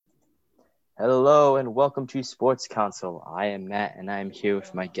Hello and welcome to Sports Council. I am Matt and I am here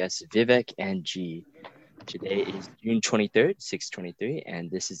with my guests Vivek and G. Today is June 23rd, 623,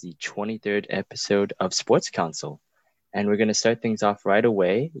 and this is the 23rd episode of Sports Council. And we're going to start things off right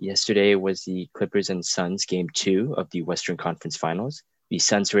away. Yesterday was the Clippers and Suns game 2 of the Western Conference Finals. The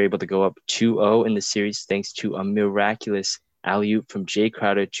Suns were able to go up 2-0 in the series thanks to a miraculous alley-oop from Jay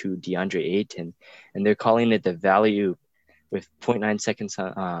Crowder to DeAndre Ayton, and they're calling it the Valley-oop with zero point 0.9 seconds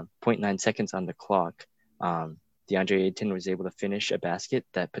on zero point 0.9 seconds on the clock. DeAndre Ayton was able to finish a basket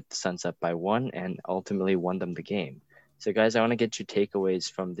that put the Suns up by 1 and ultimately won them the game. So, guys, I want to get your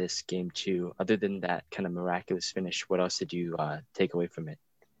takeaways from this game too. Other than that kind of miraculous finish, what else did you take away from it?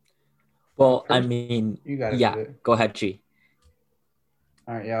 Well, I First, mean, you got to do yeah, it. go ahead, G.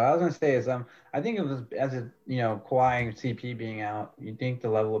 All right, yeah. What I was gonna say is, I think it was as a Kawhi and CP being out, you think the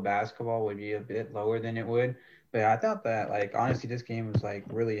level of basketball would be a bit lower than it would, but I thought that like honestly, this game was like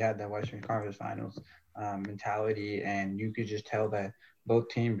really had that Western Conference Finals mentality, and you could just tell that both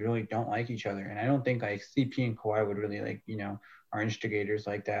teams really don't like each other, and I don't think like CP and Kawhi would really are instigators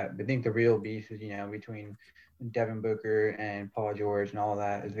like that. But I think the real beef is between Devin Booker and Paul George and all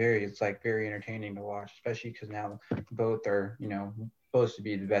that is it's like very entertaining to watch, especially because now both are supposed to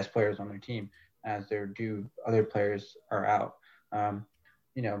be the best players on their team as their due other players are out.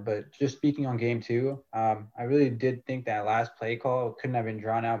 But just speaking on game two, I really did think that last play call couldn't have been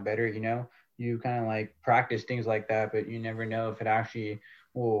drawn out better. You kind of like practice things like that, but you never know if it actually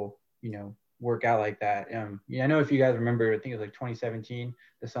will, work out like that. I know if you guys remember, I think it was like 2017,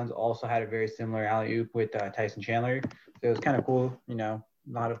 the Suns also had a very similar alley oop with Tyson Chandler. So it was kind of cool, a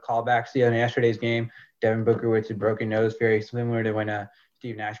lot of callbacks. Yeah, in yesterday's game, Devin Booker with his broken nose, very similar to when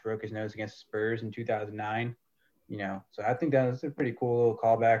Steve Nash broke his nose against the Spurs in 2009. So I think that was a pretty cool little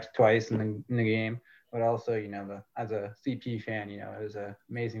callbacks twice in the game. But also, as a CP fan, it was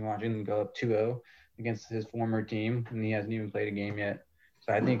amazing watching him go up 2-0 against his former team, and he hasn't even played a game yet.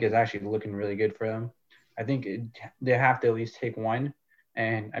 So I think it's actually looking really good for them. I think they have to at least take one.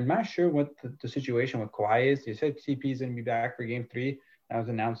 And I'm not sure what the situation with Kawhi is. They said CP is going to be back for game 3. That was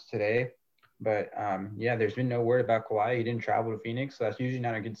announced today. But yeah, there's been no word about Kawhi. He didn't travel to Phoenix, so that's usually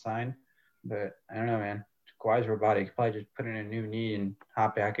not a good sign. But I don't know, man. Kawhi's robotic. He probably just put in a new knee and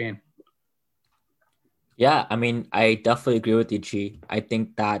hop back in. Yeah, I mean, I definitely agree with you, G. I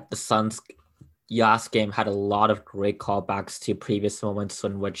think that the Suns last game had a lot of great callbacks to previous moments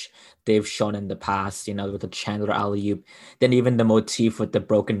in which they've shown in the past, with the Chandler alley-oop, then even the motif with the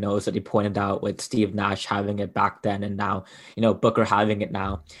broken nose that he pointed out with Steve Nash having it back then and now, Booker having it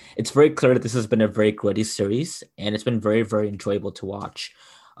now. It's very clear that this has been a very gritty series and it's been very, very enjoyable to watch.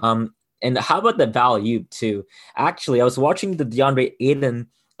 And how about the value too? Actually, I was watching the DeAndre Ayton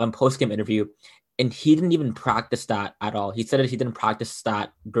post-game interview, and he didn't even practice that at all. He said that he didn't practice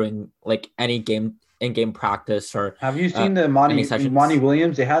that during like any game in-game practice or Have you seen the Monty any Monty sessions.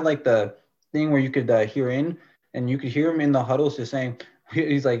 Williams? They had like the thing where you could hear in, and you could hear him in the huddles just saying,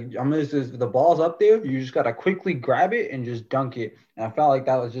 he's like, I'm just the ball's up there. You just gotta quickly grab it and just dunk it. And I felt like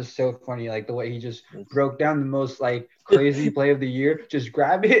that was just so funny, like the way he just broke down the most like crazy play of the year. Just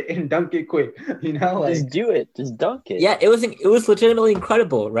grab it and dunk it quick. Just Like do it. Just dunk it. Yeah, it was legitimately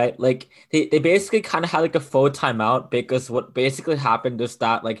incredible, right? Like they basically kind of had like a faux timeout because what basically happened is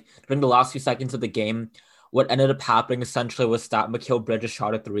that like during the last few seconds of the game, what ended up happening essentially was that Mikal Bridges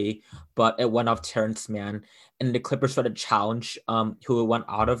shot a three, but it went off Terrence Mann, and the Clippers started challenge who it went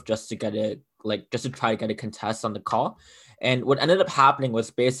out of just to get it like just to try to get a contest on the call. And what ended up happening was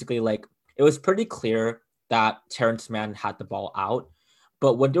basically like it was pretty clear that Terrence Mann had the ball out.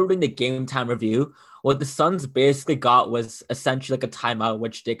 But when they were doing the game time review, what the Suns basically got was essentially like a timeout,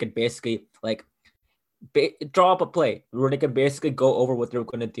 which they could basically like draw up a play where they could basically go over what they were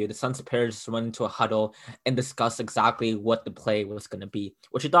going to do. The Suns players just went into a huddle and discuss exactly what the play was going to be,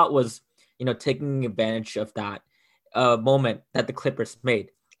 which I thought was, taking advantage of that moment that the Clippers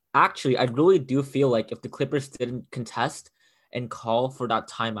made. Actually, I really do feel like if the Clippers didn't contest and call for that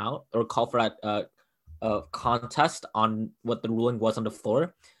timeout or call for that contest on what the ruling was on the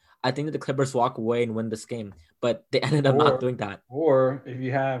floor, I think that the Clippers walk away and win this game. But they ended up not or doing that. or if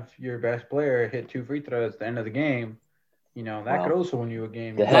you have your best player hit 2 free throws at the end of the game, that could Well, also win you a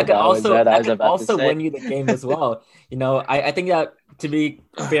game. that That could was also what I that was could about to also say. win you the game as well. I think that to be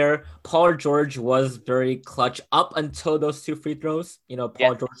fair, Paul George was very clutch up until those two free throws. Yeah,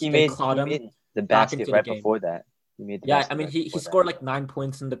 Paul George he did made claw he them made the back basket into the right game. before that. He made the Yeah, I basket mean right he before that. scored like 9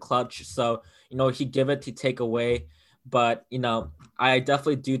 points in the clutch, so he give it to take away. But I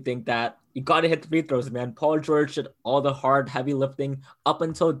definitely do think that you gotta hit the free throws, man. Paul George did all the hard heavy lifting up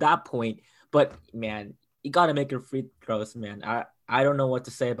until that point. But man, you gotta make your free throws, man. I don't know what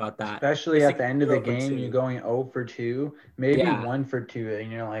to say about that. Especially at the end of the 0 for game, 2. you're going 0 for 2, maybe Yeah. 1 for 2,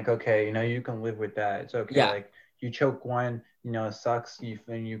 and you're like, okay, you can live with that. It's okay. Yeah. Like you choke one, it sucks. You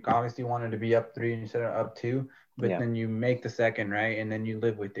obviously wanted to be up 3 instead of up 2, but then you make the second, right? And then you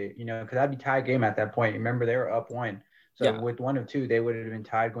live with it, because that'd be tied game at that point. Remember, they were up 1. So with 1 of 2, they would have been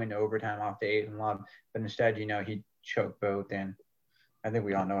tied going to overtime off the 8th and lob. But instead, he choked both, and I think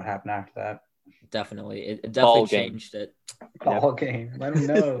we all know what happened after that. Definitely. It definitely changed it. Ball game. Let them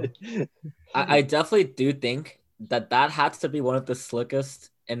know. I definitely do think that had to be one of the slickest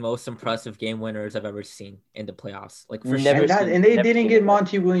and most impressive game winners I've ever seen in the playoffs. Like for Never sure. And they didn't get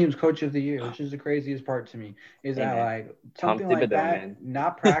Monty Williams Coach of the Year, which is the craziest part to me. Is that like something like that,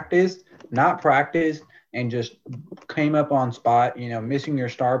 not practiced, and just came up on spot, missing your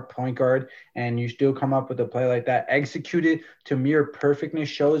star point guard, and you still come up with a play like that, executed to mere perfectness,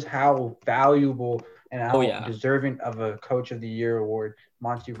 shows how valuable and how deserving of a Coach of the Year award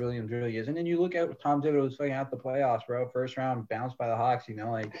Monty Williams really is. And then you look at Tom Thibodeau's fucking out the playoffs, bro. First round bounced by the Hawks,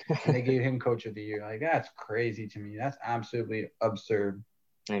 and they gave him Coach of the Year. Like, that's crazy to me. That's absolutely absurd.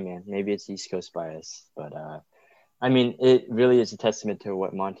 Hey, man, maybe it's East Coast bias, but I mean, it really is a testament to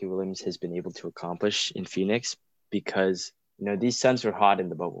what Monty Williams has been able to accomplish in Phoenix, because, these Suns were hot in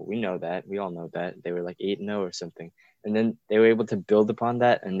the bubble. We know that. We all know that. They were like 8-0 or something. And then they were able to build upon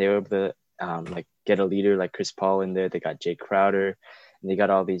that, and they were able to get a leader like Chris Paul in there. They got Jay Crowder, and they got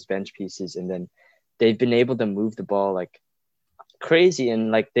all these bench pieces. And then they've been able to move the ball like crazy.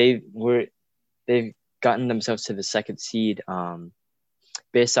 And like they've gotten themselves to the second seed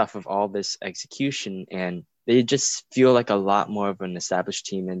based off of all this execution. And they just feel like a lot more of an established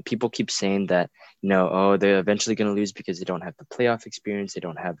team. And people keep saying that, they're eventually going to lose because they don't have the playoff experience. They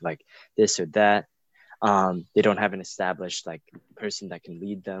don't have like this or that. They don't have an established like person that can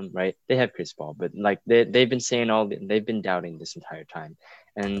lead them, right? They have Chris Paul, but like they've been saying they've been doubting this entire time.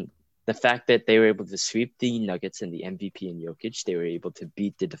 And the fact that they were able to sweep the Nuggets and the MVP in Jokic, they were able to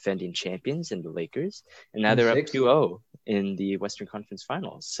beat the defending champions in the Lakers, and now they're up 2-0 in the Western Conference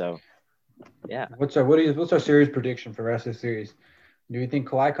Finals. So, yeah. What's our series prediction for the rest of the series? Do you think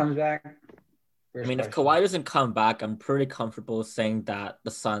Kawhi comes back? If Kawhi doesn't come back, I'm pretty comfortable saying that the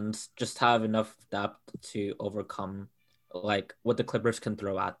Suns just have enough depth to overcome like what the Clippers can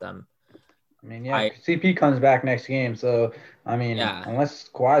throw at them. CP comes back next game, so unless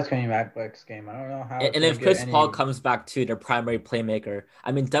Kawhi's coming back next game, I don't know how. And if Chris Paul comes back too, their primary playmaker,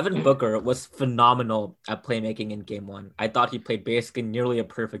 Devin Booker was phenomenal at playmaking in Game 1. I thought he played basically nearly a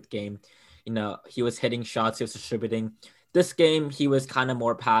perfect game. He was hitting shots, he was distributing. This game, he was kind of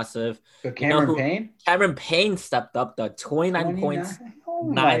more passive. So Payne? Cameron Payne stepped up, though. 29 points,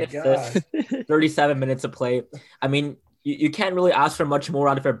 9 assists, 37 minutes of play. You can't really ask for much more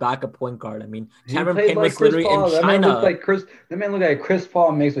out of your backup point guard. Cameron Payne was literally in China. The man looked like Chris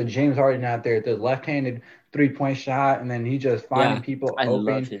Paul mixed with James Harden out there. The left-handed three-point shot, and then he just finding people open.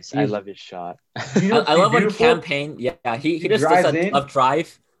 I love his shot. I love when Cam Payne, he just does a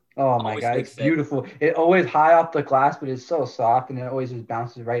drive. Oh my God, it's beautiful. It always high off the glass, but it's so soft, and it always just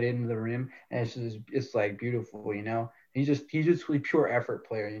bounces right into the rim, and it's like beautiful, He's just a pure effort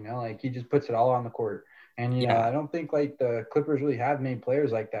player, like he just puts it all on the court. And I don't think like the Clippers really have many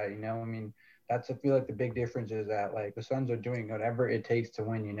players like that, I feel like the big difference is that like the Suns are doing whatever it takes to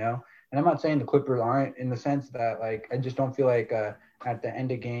win, And I'm not saying the Clippers aren't, in the sense that like I just don't feel like at the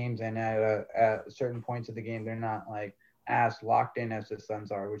end of games and at certain points of the game they're not like as locked in as the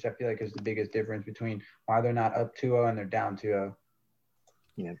Suns are, which I feel like is the biggest difference between why they're not up 2-0 and they're down 2-0.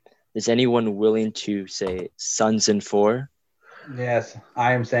 Yeah. Is anyone willing to say Suns in 4? Yes,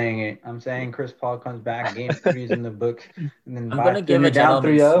 I am saying it. I'm saying Chris Paul comes back, Game 3 is in the books, and then I'm gonna give it down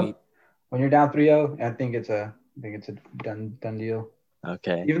 3-0. When you're down 3-0, I think it's a done deal.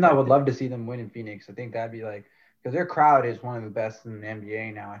 Okay. Even though I would love to see them win in Phoenix, I think that'd be like, because their crowd is one of the best in the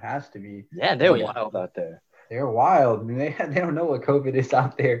NBA now. It has to be. Yeah, they're wild out there. They're wild. They don't know what COVID is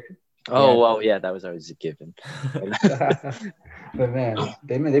out there. Oh, well, yeah, that was always a given. But man,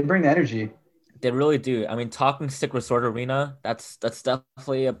 they bring the energy. They really do. Talking Stick Resort Arena, that's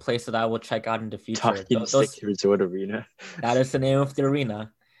definitely a place that I will check out in the future. Talking Stick Resort Arena. That is the name of the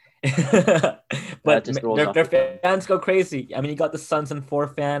arena. But their fans go crazy. You got the Suns and 4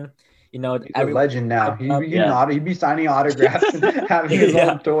 fan. He's a legend now. He'd be signing autographs and having his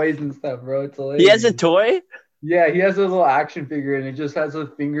own toys and stuff, bro. It's hilarious. He has a toy? Yeah, he has a little action figure, and it just has the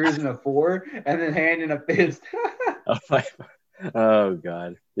fingers in a 4 and then hand in a fist. Oh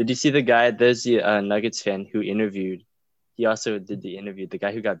God! Did you see the guy? There's the Nuggets fan who interviewed. He also did the interview. The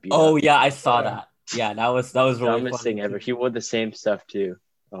guy who got beat. Oh yeah, I saw that. Yeah, that was really dumbest thing ever. He wore the same stuff too.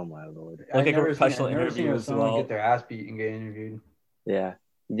 Oh my Lord! Like a professional interview as well. Get their ass beat and get interviewed. Yeah.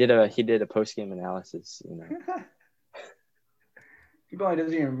 He did a post game analysis, you know. He probably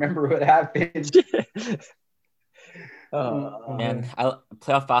doesn't even remember what happened. Man, Man.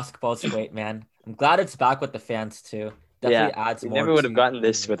 playoff basketball is great, man. I'm glad it's back with the fans too. Yeah, Definitely adds we more never would have to gotten the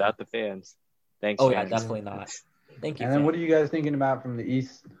this game. without the fans. Thanks, Oh yeah, fans. definitely not. Thank you, And then what fans. are you guys thinking about from the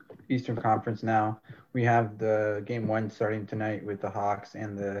Eastern Conference now? We have the game one starting tonight with the Hawks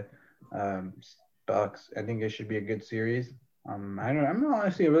and the um, Bucks. I think it should be a good series. I'm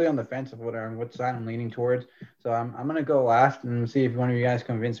honestly really on the fence of what side I'm leaning towards. So I'm gonna go last and see if one of you guys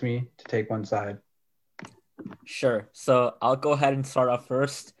convince me to take one side. Sure. So I'll go ahead and start off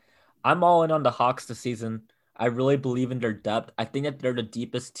first. I'm all in on the Hawks this season. I really believe in their depth. I think that they're the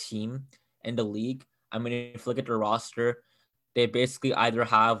deepest team in the league. I mean, if you look at their roster, they basically either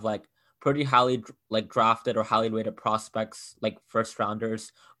have like pretty highly like drafted or highly rated prospects, like first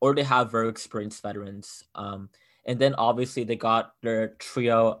rounders, or they have very experienced veterans. And then obviously they got their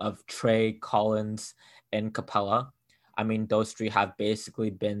trio of Trey, Collins, and Capella. I mean, those three have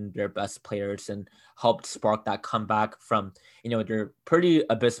basically been their best players and helped spark that comeback from, their pretty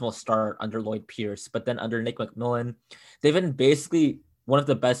abysmal start under Lloyd Pierce. But then under Nick McMillan, they've been basically one of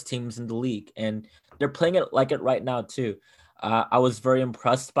the best teams in the league. And they're playing it like it right now, too. I was very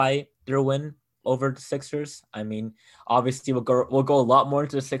impressed by their win over the Sixers. I mean, obviously we'll go a lot more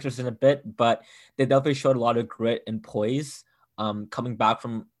into the Sixers in a bit, but they definitely showed a lot of grit and poise, coming back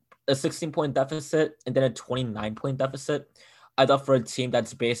from a 16-point deficit and then a 29-point deficit. I thought for a team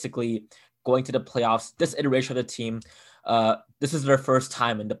that's basically going to the playoffs, this iteration of the team, this is their first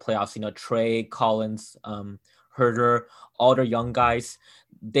time in the playoffs. Trey, Collins, Herder, all their young guys,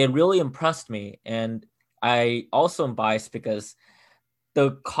 they really impressed me. And I also am biased because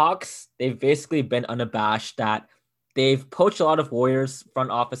the Hawks, they've basically been unabashed that they've poached a lot of Warriors front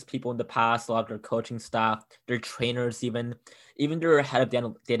office people in the past, a lot of their coaching staff, their trainers, even their head of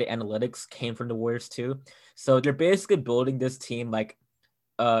data analytics came from the Warriors too. So they're basically building this team like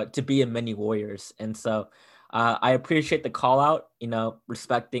to be a mini Warriors. And so I appreciate the call out,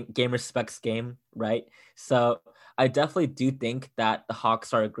 respecting game respects game, right? So I definitely do think that the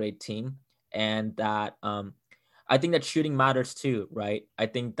Hawks are a great team and that I think that shooting matters too, right? I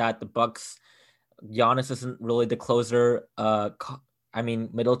think that the Bucks, Giannis isn't really the closer. I mean,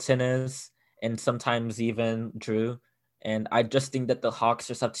 Middleton is, and sometimes even Drew. And I just think that the Hawks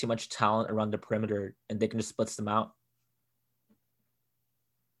just have too much talent around the perimeter, and they can just split them out.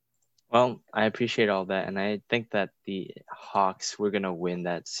 Well, I appreciate all that, and I think that the Hawks were gonna win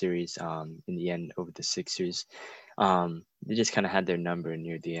that series in the end over the Sixers. They just kind of had their number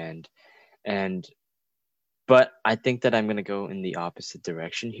near the end, and but I think that I'm gonna go in the opposite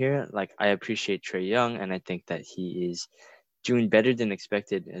direction here. Like I appreciate Trey Young, and I think that he is doing better than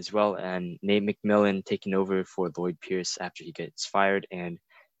expected as well. And Nate McMillan taking over for Lloyd Pierce after he gets fired and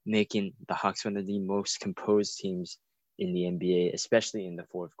making the Hawks one of the most composed teams in the NBA, especially in the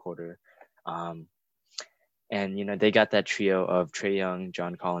fourth quarter. Um, and they got that trio of Trey Young,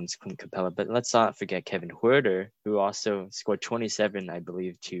 John Collins, Clint Capella, but let's not forget Kevin Huerter, who also scored 27, I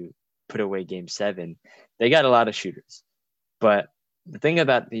believe, to put away Game 7. They got a lot of shooters, but the thing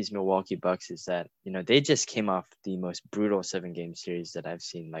about these Milwaukee Bucks is that they just came off the most brutal 7-game series that I've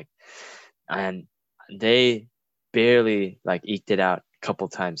seen, and they barely eked it out a couple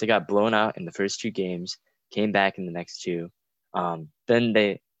times. They got blown out in the first 2 games, came back in the next 2. Then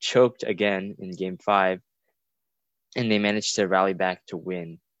they choked again in Game 5, and they managed to rally back to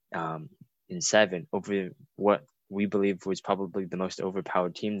win in 7 over what we believe was probably the most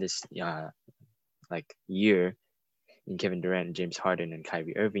overpowered team this year in Kevin Durant, James Harden, and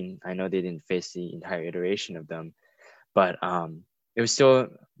Kyrie Irving. I know they didn't face the entire iteration of them, but it was still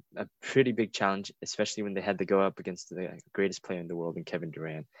a pretty big challenge, especially when they had to go up against the greatest player in the world in Kevin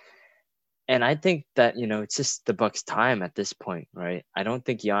Durant. And I think that, it's just the Bucks' time at this point, right? I don't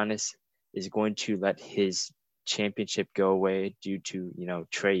think Giannis is going to let his championship go away due to,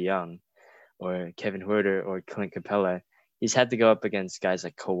 Trey Young or Kevin Huerter or Clint Capella. He's had to go up against guys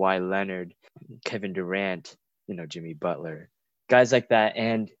like Kawhi Leonard, Kevin Durant, Jimmy Butler, guys like that.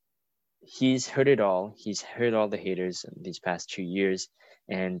 And he's heard it all. He's heard all the haters these past 2 years.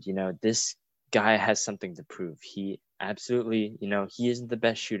 And, this guy has something to prove. He absolutely, he isn't the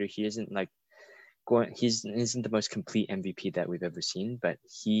best shooter. He isn't he isn't the most complete MVP that we've ever seen, but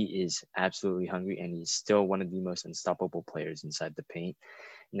he is absolutely hungry and he's still one of the most unstoppable players inside the paint.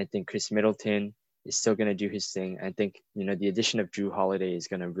 And I think Chris Middleton is still going to do his thing. I think, the addition of Drew Holiday is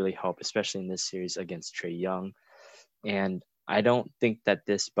going to really help, especially in this series against Trey Young. And I don't think that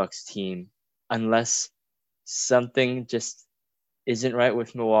this Bucks team, unless something just isn't right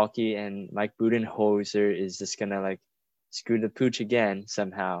with Milwaukee and Mike Budenholzer is just going to screwed the pooch again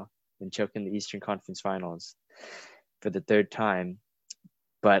somehow and choke in the Eastern Conference Finals for the third time.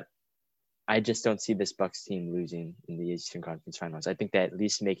 But I just don't see this Bucks team losing in the Eastern Conference Finals. I think they at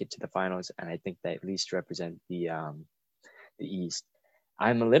least make it to the finals, and I think they at least represent the East.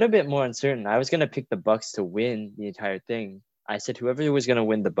 I'm a little bit more uncertain. I was going to pick the Bucks to win the entire thing. I said whoever was going to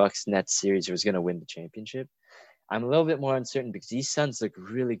win the Bucks Nets series was going to win the championship. I'm a little bit more uncertain because these Suns look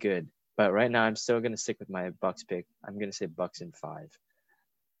really good. But right now, I'm still going to stick with my Bucks pick. I'm going to say Bucks in 5.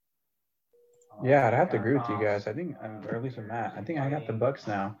 Yeah, I'd have to agree with you guys. I think, or at least with Matt, I think I got the Bucks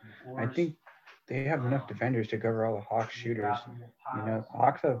now. I think they have enough defenders to cover all the Hawks shooters.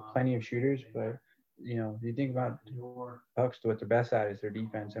 Hawks have plenty of shooters, but you think about Bucks, what they're best at is their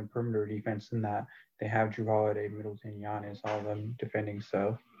defense and perimeter defense. In that they have Jrue Holiday, Middleton, Giannis, all of them defending.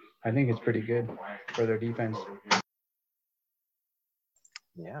 So I think it's pretty good for their defense.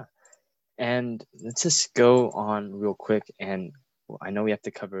 Yeah, and let's just go on real quick. And I know we have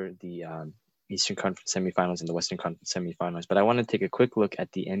to cover the Eastern Conference semifinals and the Western Conference semifinals, but I want to take a quick look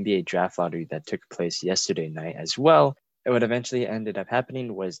at the NBA draft lottery that took place yesterday night as well. And what eventually ended up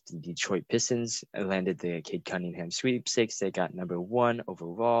happening was the Detroit Pistons landed the Cade Cunningham sweepstakes. They got number 1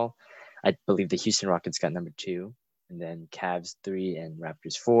 overall. I believe the Houston Rockets got number 2, and then Cavs 3 and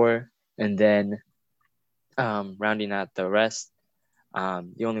Raptors 4. And then rounding out the rest,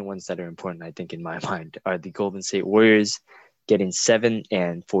 the only ones that are important, I think, in my mind, are the Golden State Warriors getting 7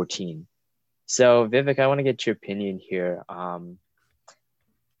 and 14. So, Vivek, I want to get your opinion here.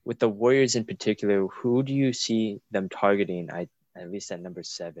 With the Warriors in particular, who do you see them targeting at least at number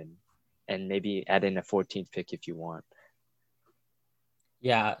 7? And maybe add in a 14th pick if you want.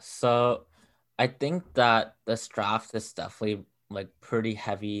 Yeah, so I think that this draft is definitely like pretty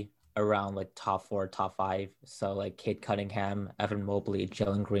heavy around like top 4, top 5. So like Cade Cunningham, Evan Mobley,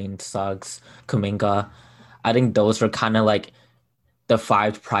 Jalen Green, Suggs, Kuminga. I think those are kind of like the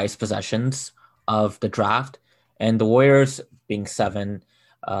 5 prized possessions of the draft. And the Warriors being 7,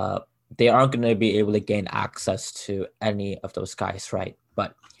 they aren't going to be able to gain access to any of those guys, right?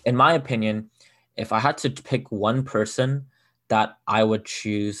 But in my opinion, if I had to pick one person that I would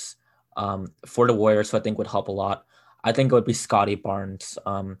choose for the Warriors, who I think would help a lot, I think it would be Scotty Barnes.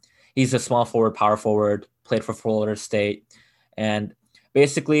 He's a small forward, power forward, played for Florida State, and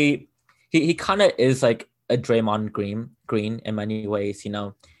basically he kind of is like a Draymond Green in many ways.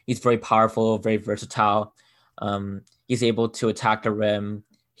 He's very powerful, very versatile. He's able to attack the rim.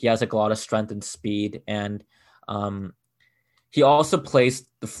 He has like a lot of strength and speed, and he also plays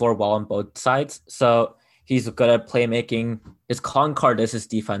the floor well on both sides. So he's good at playmaking. His calling card is his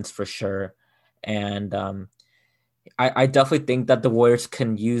defense for sure, and I definitely think that the Warriors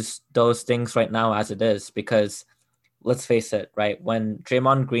can use those things right now as it is, because let's face it, right? When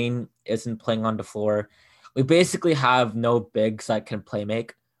Draymond Green isn't playing on the floor, we basically have no bigs that can play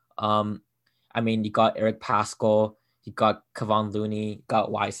make. You got Eric Pascal, you got Kevon Looney, you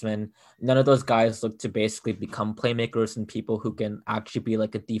got Wiseman. None of those guys look to basically become playmakers and people who can actually be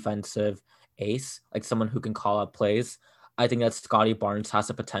like a defensive ace, like someone who can call out plays. I think that Scotty Barnes has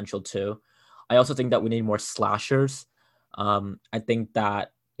the potential too. I also think that we need more slashers. I think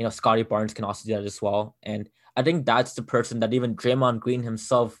that Scotty Barnes can also do that as well, and I think that's the person that even Draymond Green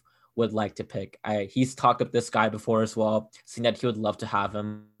himself would like to pick. He's talked up this guy before as well, saying that he would love to have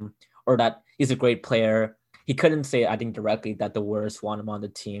him, or that he's a great player. He couldn't say, I think, directly that the Warriors want him on the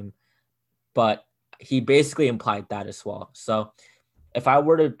team, but he basically implied that as well. So if I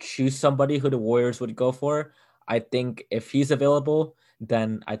were to choose somebody who the Warriors would go for, I think if he's available,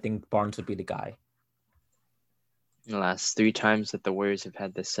 then I think Barnes would be the guy. The last 3 times that the Warriors have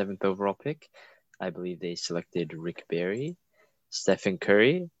had the 7th overall pick, I believe they selected Rick Barry, Stephen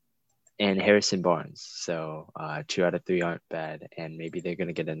Curry, and Harrison Barnes. So 2 out of 3 aren't bad, and maybe they're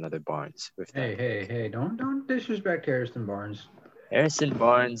gonna get another Barnes with that. Hey! Don't disrespect Harrison Barnes. Harrison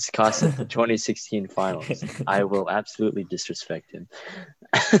Barnes cost us the 2016 finals. I will absolutely disrespect him.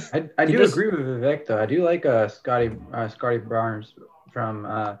 I do agree with Vivek though. I do like Scotty Barnes from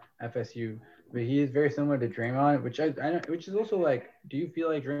FSU, but he is very similar to Draymond, which is also like. Do you feel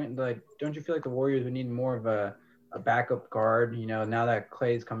like don't you feel like the Warriors would need more of a backup guard? Now that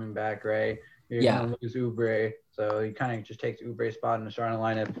Clay's coming back, right? You're gonna lose Oubre, so he kind of just takes Oubre's spot in the starting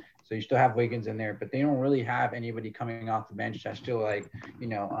lineup. So you still have Wiggins in there, but they don't really have anybody coming off the bench that still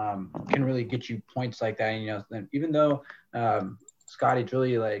can really get you points like that. Even though Scotty's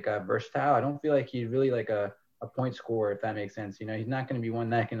really versatile, I don't feel like he's really like a point scorer, if that makes sense. He's not going to be one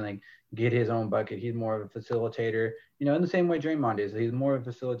that can get his own bucket. He's more of a facilitator, in the same way Draymond is. He's more of a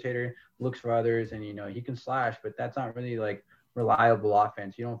facilitator, looks for others, and he can slash, but that's not really reliable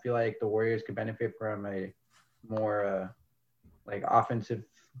offense. You don't feel like the Warriors could benefit from a more like offensive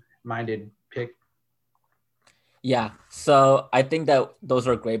minded pick. Yeah, so I think that those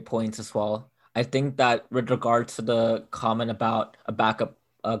are great points as well. I think that with regards to the comment about a backup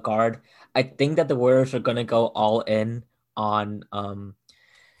guard, I think that the Warriors are gonna go all in on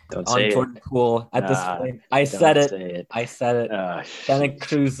Don't on say it. Jordan Poole at this Nah, point. I don't said it. say it. I said it. Santa Sheesh.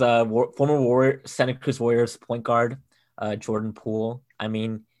 Cruz, former Warrior, Santa Cruz Warriors point guard, Jordan Poole. I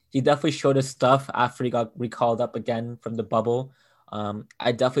mean, he definitely showed his stuff after he got recalled up again from the bubble.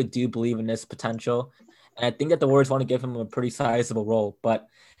 I definitely do believe in his potential, and I think that the Warriors want to give him a pretty sizable role. But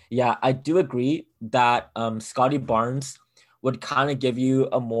yeah, I do agree that Scotty Barnes would kind of give you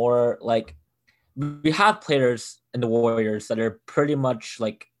a more like we have players in the Warriors that are pretty much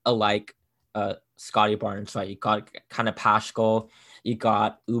like alike Scotty Barnes, right? You got kind of Pascal, you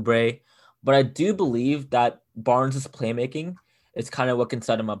got Oubre, but I do believe that Barnes' playmaking is kind of what can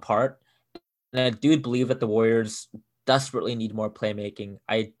set him apart. And I do believe that the Warriors desperately need more playmaking.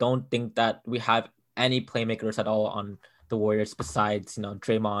 I don't think that we have any playmakers at all on the Warriors besides,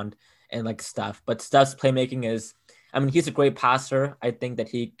 Draymond and like Steph. But Steph's playmaking is, I mean, he's a great passer. I think that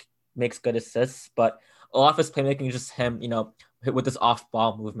he makes good assists, but a lot of his playmaking is just him, with this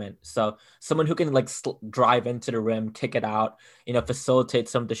off-ball movement. So someone who can like drive into the rim, kick it out, facilitate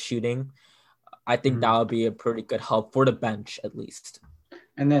some of the shooting. I think that would be a pretty good help for the bench at least.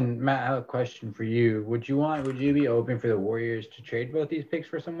 And then Matt, I have a question for you. Would you be open for the Warriors to trade both these picks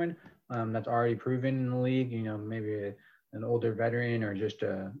for someone that's already proven in the league? Maybe an older veteran or just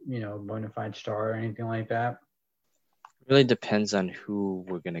a bona fide star or anything like that. Really depends on who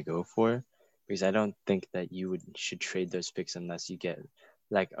we're gonna go for, because I don't think that you should trade those picks unless you get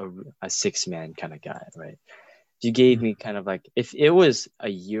like a 6-man kind of guy, right? You gave me kind of like, if it was a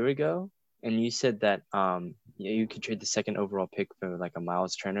year ago and you said that you could trade the second overall pick for like a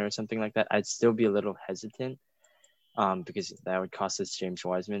Miles Turner or something like that, I'd still be a little hesitant because that would cost us James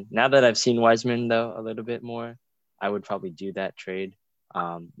Wiseman. Now that I've seen Wiseman though a little bit more, I would probably do that trade.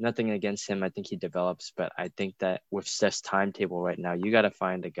 Nothing against him. I think he develops, but I think that with Steph's timetable right now, you got to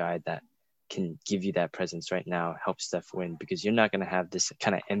find a guy that can give you that presence right now, help Steph win, because you're not going to have this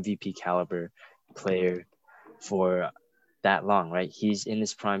kind of MVP caliber player for that long, right? He's in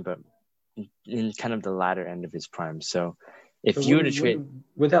his prime, but in kind of the latter end of his prime. So if you were to trade,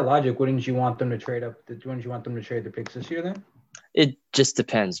 with that logic, wouldn't you want them to trade up? Wouldn't you want them to trade the picks this year then? it just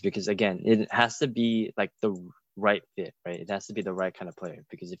depends, because again, it has to be like the right fit, right? It has to be the right kind of player,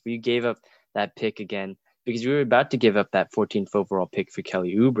 because if we gave up that pick again, because we were about to give up that 14th overall pick for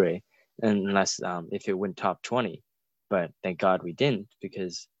Kelly Oubre, unless if it went top 20, but thank God we didn't,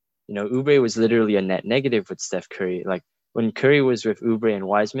 because Oubre was literally a net negative with Steph Curry. Like when Curry was with Oubre and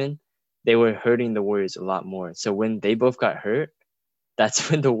Wiseman, they were hurting the Warriors a lot more. So when they both got hurt, that's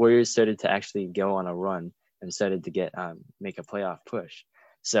when the Warriors started to actually go on a run and started to get make a playoff push.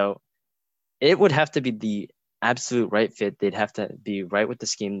 So it would have to be the absolute right fit. They'd have to be right with the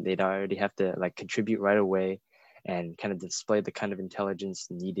scheme. They'd already have to like contribute right away and kind of display the kind of intelligence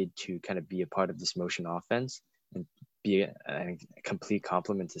needed to kind of be a part of this motion offense and be a complete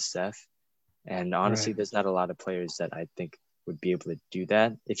complement to Steph. And honestly, there's not a lot of players that I think would be able to do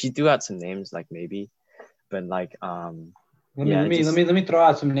that. If you threw out some names, like maybe, but like let me throw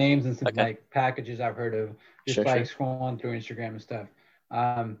out some names and some like packages I've heard of, just scrolling through Instagram and stuff.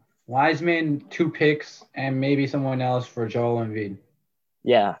 Wiseman, 2 picks, and maybe someone else for Joel Embiid.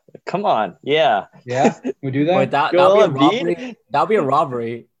 Yeah, come on. Yeah, we do that. Wait, that'd be a robbery. That'd be a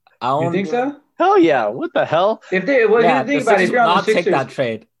robbery. You think so? Hell yeah! What the hell? If they, think about it, if you're on the Sixers, take that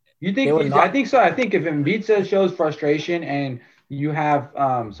trade. You think? I think so. I think if Embiid shows frustration and you have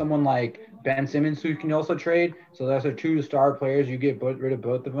someone like Ben Simmons who can also trade, so those are 2 star players. You get rid of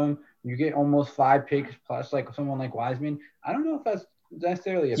both of them. You get almost 5 picks plus like someone like Wiseman. I don't know if that's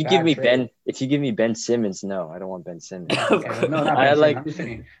necessarily a you bad give me trade. If you give me Ben Simmons, no, I don't want Ben Simmons. Okay, no, not Ben Simmons. I'm just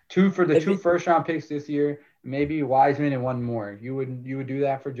saying 2 for the 2 first round picks this year. Maybe Wiseman and 1 more. You would do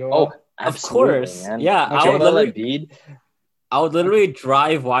that for Joel? Oh, absolutely, of course. Man. Yeah, Okay. I would literally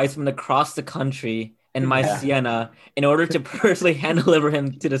drive Wiseman across the country in my Sienna in order to personally hand deliver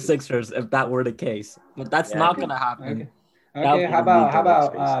him to the Sixers if that were the case. But that's not going to happen. Okay. How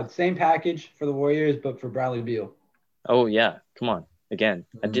about same package for the Warriors, but for Bradley Beal? Oh yeah, come on. Again,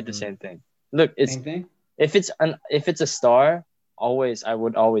 I did the same thing. Look, same thing? If it's a star, I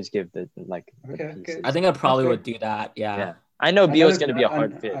would always give the like. Okay. I think I probably would do that. Yeah. I know Beal's going to be a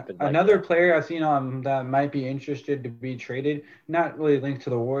hard fit. But another player I've seen that might be interested to be traded, not really linked to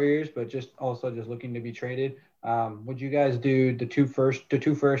the Warriors, but just looking to be traded. Would you guys do the 2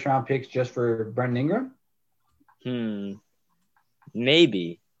 first round picks just for Brandon Ingram?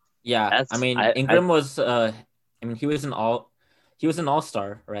 Maybe. Yeah. Ingram was he was an all. he was an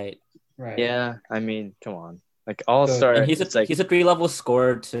all-star, right? Right. Yeah, I mean, come on. Like So, all-star, And it's like he's a 3-level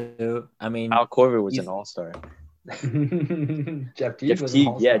scorer too. I mean, Al Korver was he's- an all-star. Jeff Teague Jeff was an Teague,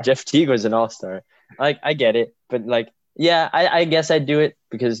 all-star. Jeff Teague was an all-star. Like I get it, but like, yeah, I guess I'd do it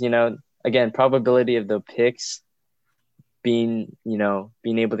because again, probability of the picks being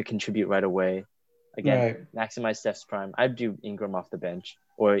able to contribute right away. Again, Right. maximize Steph's prime. I'd do Ingram off the bench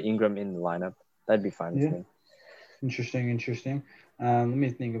or Ingram in the lineup. That'd be fine with Yeah. me. Interesting. Let me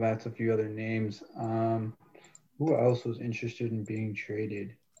think about a few other names. Who else was interested in being traded?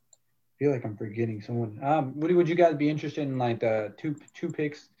 I feel like I'm forgetting someone. Would you guys be interested in like the two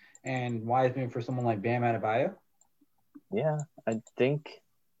picks and Wiseman for someone like Bam Adebayo? Yeah, I think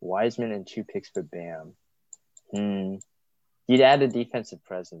Wiseman and 2 picks for Bam. He'd add a defensive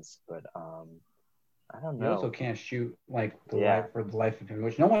presence, but I don't know. He also can't shoot like for the life of him,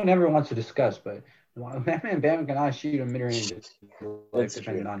 which no one ever wants to discuss. But Bam cannot shoot a mid-range. That's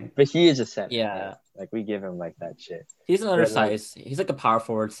depending true. on it. But he is a center. Yeah. Right? Like we give him like that shit. He's an But, undersized. He's like a power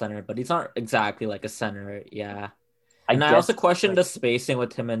forward center, but he's not exactly like a center. Yeah. I And I guess, also question like, the spacing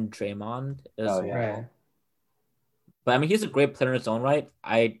with him and Draymond as Oh, well. yeah. Right. But I mean, he's a great player in his own right.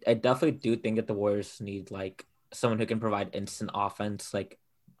 I definitely do think that the Warriors need like someone who can provide instant offense, like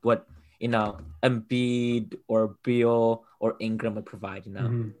what Embiid or Beal or Ingram would provide.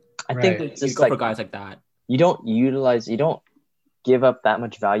 Mhm. I Right. think it's You just go like for guys like that. you don't give up that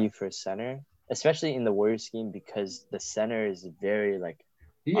much value for a center, especially in the Warriors scheme because the center is very like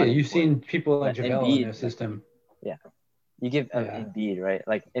Yeah, you've seen people like Yeah, JaVale in Embiid, their system. you give Yeah. Embiid, right?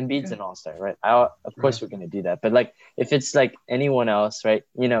 Like Embiid's Okay. an all-star, right? Of course Right. we're gonna do that, but like if it's like anyone else, right?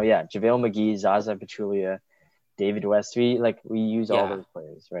 JaVale McGee, Zaza Pachulia, David West, we use all Yeah. those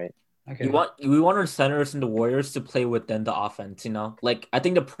players, right? Okay. We want our centers and the Warriors to play within the offense. Like I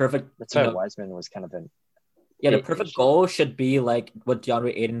think the perfect That's why Wiseman was kind of an the fit perfect issue. goal should be like what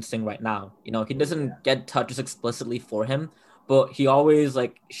DeAndre Ayton's saying right now. He doesn't Yeah. get touches explicitly for him, but he always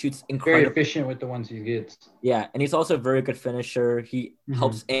like shoots Very incredible. efficient with the ones he gets. Yeah, and he's also a very good finisher. He Mhm.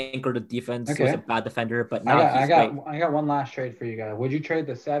 helps anchor the defense. He Okay. was a bad defender, but now I he's great. got one last trade for you guys. Would you trade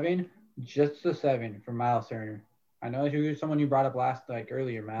just the 7 for Miles Turner? I know you someone you brought up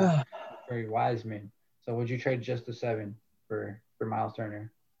earlier, Matt, for Wiseman. So would you trade just the 7 for Miles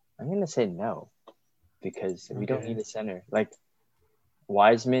Turner? I'm gonna say no, because we don't Okay. need a center. Like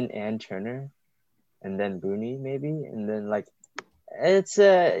Wiseman and Turner, and then Booney maybe, and then like it's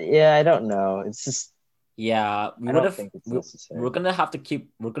I don't know. It's just Yeah, we I would don't have. think it's necessary. We're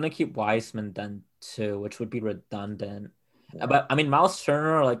gonna keep Wiseman then too, which would be redundant. Yeah. But I mean, Miles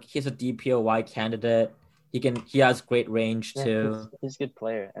Turner, like he's a DPOY candidate. He has great range Yeah, too. he's a good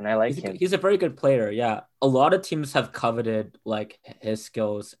player, and I like him. He's a very good player. Yeah, a lot of teams have coveted like his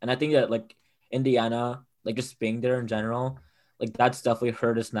skills, and I think that like Indiana, like just being there in general, like that's definitely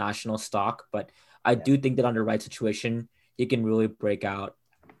hurt his national stock. But I do think that under the right situation, he can really break out.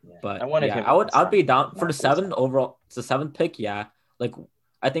 Yeah. But I wanted him. I'd be down for the not for the 7 overall. It's the 7th pick. Yeah, like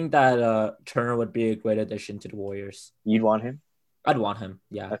I think that Turner would be a great addition to the Warriors. You'd want him? I'd want him.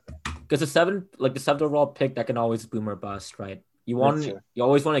 Yeah, Okay. because the 7th overall pick that can always boom or bust, right? You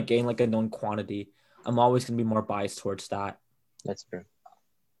always want to gain like a known quantity. I'm always gonna be more biased towards that. That's true.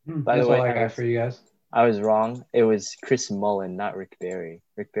 By the the way, all I got for you guys. I was wrong. It was Chris Mullin, not Rick Barry.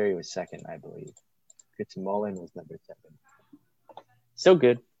 Rick Barry was 2nd, I believe. Chris Mullin was number 7. So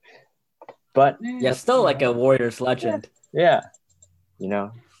good. But Yeah, still like a Warriors legend. yeah.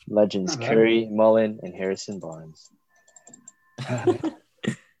 Legends Not bad. Curry, Mullin, and Harrison Barnes.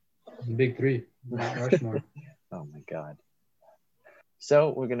 Big 3. Mount Rushmore. Oh my God.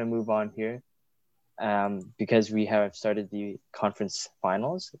 So we're gonna move on here, because we have started the conference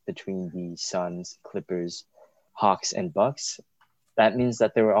finals between the Suns, Clippers, Hawks, and Bucks. That means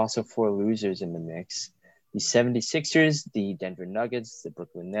that there were also 4 losers in the mix. The 76ers, the Denver Nuggets, the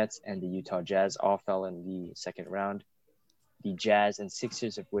Brooklyn Nets, and the Utah Jazz all fell in the second round. The Jazz and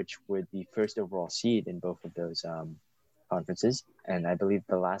Sixers, of which were the first overall seed in both of those conferences. And I believe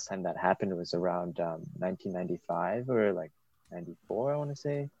the last time that happened was around 1995 or like 94, I want to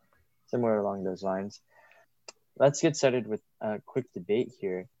say, somewhere along those lines. Let's get started with a quick debate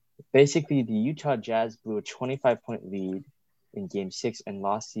here. Basically, the Utah Jazz blew a 25-point lead in Game 6 and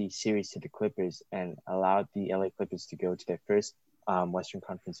lost the series to the Clippers and allowed the LA Clippers to go to their first Western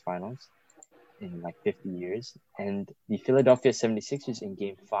Conference Finals in like 50 years. And the Philadelphia 76ers in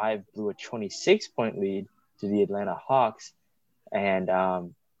Game 5 blew a 26-point lead to the Atlanta Hawks and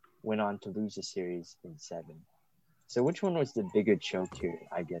went on to lose the series in 7. So which one was the bigger choke here,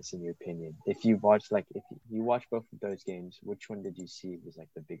 I guess, in your opinion? If you watched both of those games, which one did you see was like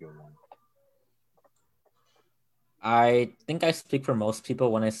the bigger one? I think I speak for most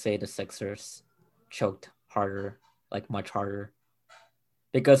people when I say the Sixers choked harder, like much harder.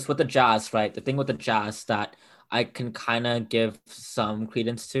 Because with the Jazz, right? The thing with the Jazz that I can kind of give some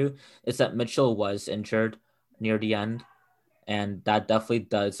credence to is that Mitchell was injured near the end, and that definitely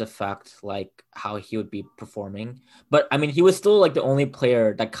does affect like how he would be performing. But I mean, he was still like the only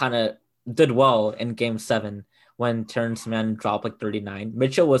player that kind of did well in Game 7 when Terrence Mann dropped like 39.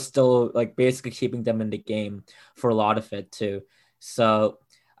 Mitchell was still like basically keeping them in the game for a lot of it too. So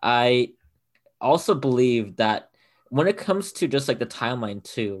I also believe that when it comes to just like the timeline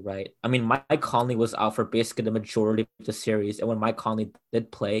too, right? I mean, Mike Conley was out for basically the majority of the series, and when Mike Conley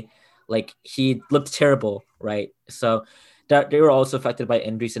did play, like he looked terrible, right? So that they were also affected by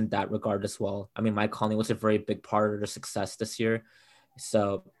injuries in that regard as well. I mean, Mike Conley was a very big part of their success this year.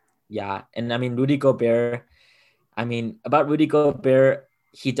 So yeah, and I mean Rudy Gobert. I mean about Rudy Gobert,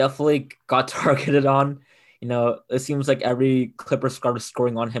 he definitely got targeted on. It seems like every Clipper started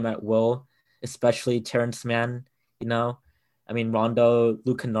scoring on him at will, especially Terrence Mann. You know, I mean Rondo,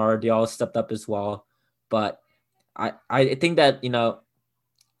 Luke Kennard, they all stepped up as well. But I think that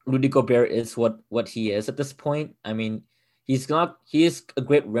Rudy Gobert is what he is at this point. I mean, he is a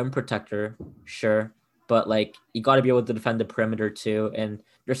great rim protector, sure, but like you got to be able to defend the perimeter too. And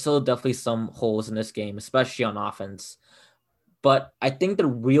there's still definitely some holes in this game, especially on offense. But I think the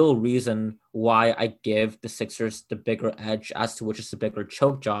real reason why I give the Sixers the bigger edge as to which is the bigger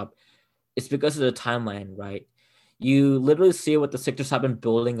choke job is because of the timeline, right? You literally see what the Sixers have been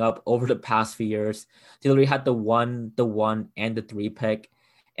building up over the past few years. They literally had the one, and the three pick,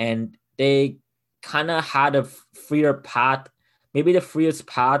 and they kind of had a freer path, maybe the freest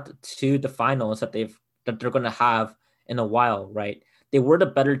path to the finals that they're gonna have in a while, right? They were the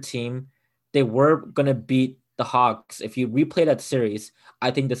better team. They were gonna beat the Hawks. If you replay that series,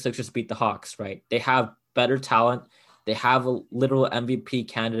 I think the Sixers beat the Hawks, right? They have better talent. They have a literal MVP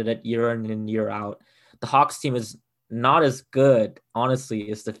candidate year in and year out. The Hawks team is not as good, honestly,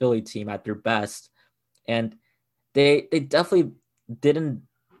 as the Philly team at their best. And they definitely didn't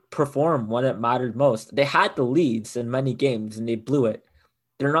perform when it mattered most. They had the leads in many games and they blew it.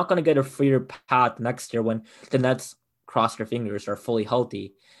 They're not going to get a freer path next year when the Nets, cross their fingers, are fully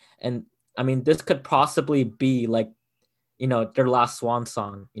healthy. And I mean, this could possibly be like their last swan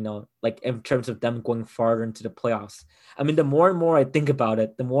song, like in terms of them going farther into the playoffs. I mean, the more and more I think about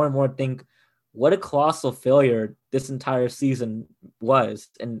it, the more and more I think what a colossal failure this entire season was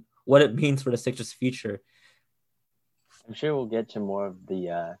and what it means for the Sixers' future. I'm sure we'll get to more of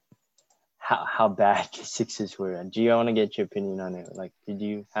the how bad the Sixers were. And Gio, I want to get your opinion on it. Like, did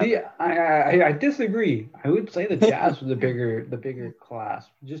you have? See, I disagree. I would say the Jazz was the bigger class.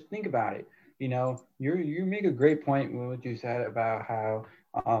 Just think about it. You make a great point with what you said about how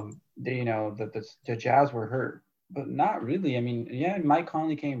the Jazz were hurt, but not really. I mean, yeah, Mike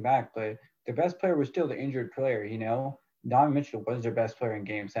Conley came back, but their best player was still the injured player. Donovan Mitchell was their best player in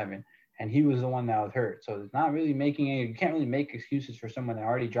Game 7, and he was the one that was hurt. So it's not really you can't really make excuses for someone that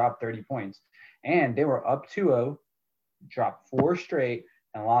already dropped 30 points, and they were up 2-0, dropped 4 straight,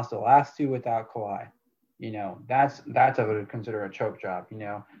 and lost the last 2 without Kawhi. That's I would consider a choke job.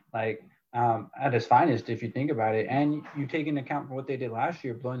 Like at its finest, if you think about it, and you take into account for what they did last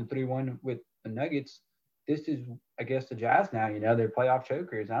year, blowing the 3-1 with the Nuggets. This is, I guess, the Jazz now. They're playoff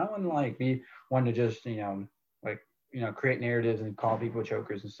chokers. I don't want to be one to just create narratives and call people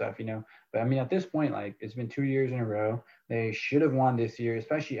chokers and stuff. But I mean, at this point, like it's been 2 years in a row. They should have won this year,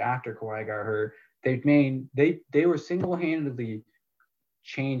 especially after Kawhi got hurt. They were single-handedly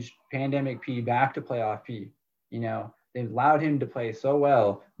changed pandemic P back to playoff P. They allowed him to play so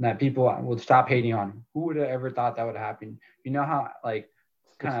well that people would stop hating on him. Who would have ever thought that would happen? You know how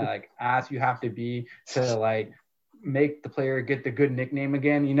kind of ass you have to be to make the player get the good nickname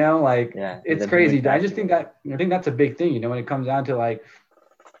again. Yeah, it's crazy. I think that's a big thing. When it comes down to when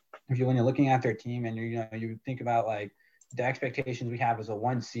you're looking at their team and you think about the expectations we have as a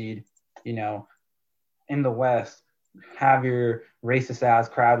 1 seed, in the West, have your racist ass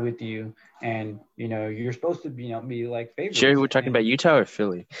crowd with you, and you're supposed to be like favorites. Sure, we're talking about Utah or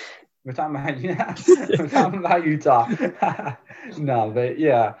Philly? We're talking about Utah. No, but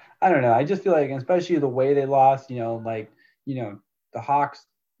yeah, I don't know. I just feel like, especially the way they lost, the Hawks,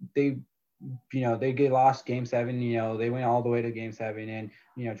 they get lost Game 7. They went all the way to Game 7, and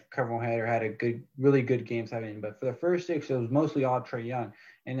Kevin Header had a really good Game 7. But for the first 6, it was mostly all Trae Young,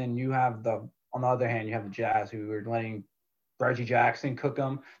 and then on the other hand, you have the Jazz, who are letting Reggie Jackson cook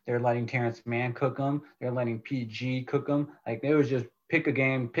them. They're letting Terrence Mann cook them. They're letting PG cook them. They was just pick a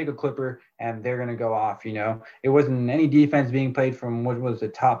game, pick a Clipper, and they're going to go off. It wasn't any defense being played from what was the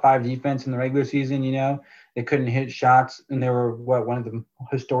top 5 defense in the regular season. They couldn't hit shots, and they were one of the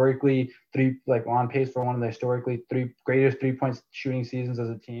historically on pace for one of the historically greatest 3-point shooting seasons as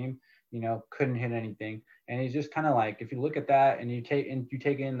a team. Couldn't hit anything. And he's just kind of like, if you look at that and you take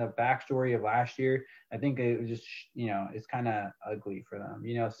in the backstory of last year, I think it was just, it's kind of ugly for them.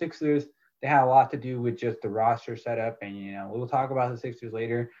 Sixers, they had a lot to do with just the roster setup, and we'll talk about the Sixers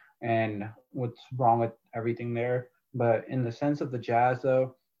later and what's wrong with everything there. But in the sense of the Jazz,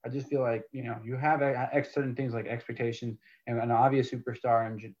 though, I just feel like you have certain things like expectations and an obvious superstar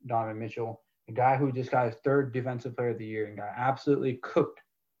in Donovan Mitchell, a guy who just got his third Defensive Player of the Year and got absolutely cooked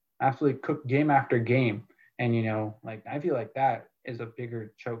game after game. And I feel like that is a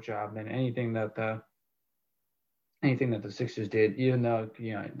bigger choke job than anything that the Sixers did, even though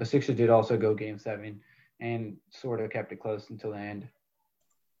the Sixers did also go Game 7 and sort of kept it close until the end.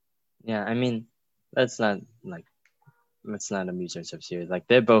 Yeah, I mean, let's not amuse ourselves here. Like,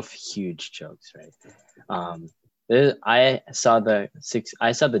 they're both huge chokes, right? I saw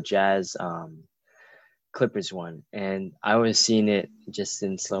the Jazz Clippers one, and I was seeing it just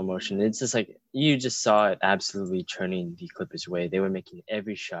in slow motion. It's just like you just saw it absolutely turning the Clippers' way. They were making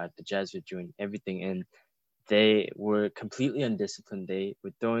every shot. The Jazz were doing everything, and they were completely undisciplined. They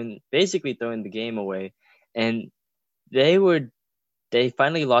were basically throwing the game away, and they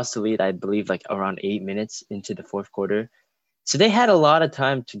finally lost the lead, I believe, like around 8 minutes into the fourth quarter. So they had a lot of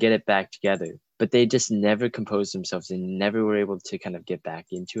time to get it back together, but they just never composed themselves and never were able to kind of get back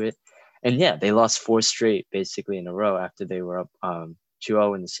into it. And yeah, they lost 4 straight basically in a row after they were up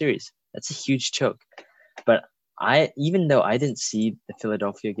 2-0 in the series. That's a huge choke. But even though I didn't see the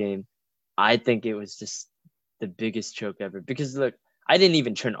Philadelphia game, I think it was just the biggest choke ever. Because look, I didn't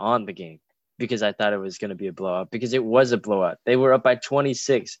even turn on the game because I thought it was going to be a blowout, because it was a blowout. They were up by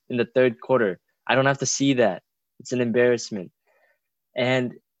 26 in the third quarter. I don't have to see that. It's an embarrassment.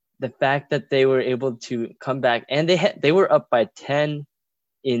 And the fact that they were able to come back, and they were up by 10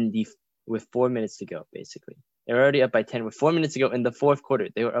 with 4 minutes to go, basically. They were already up by 10 with 4 minutes to go in the fourth quarter.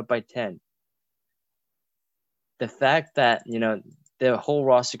 They were up by 10. The fact that, the whole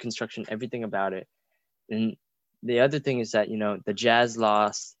roster construction, everything about it. And the other thing is that, the Jazz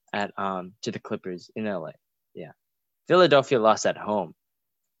lost to the Clippers in LA. Yeah. Philadelphia lost at home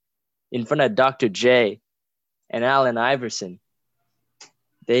in front of Dr. J and Allen Iverson.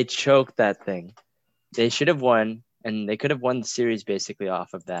 They choked that thing. They should have won, and they could have won the series basically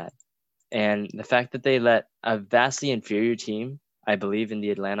off of that. And the fact that they let a vastly inferior team, I believe, in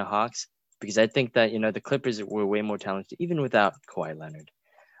the Atlanta Hawks, because I think that, the Clippers were way more talented, even without Kawhi Leonard.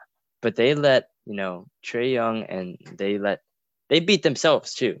 But they let, Trae Young, and they beat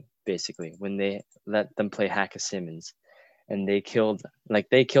themselves too, basically, when they let them play Hack of Simmons. And they killed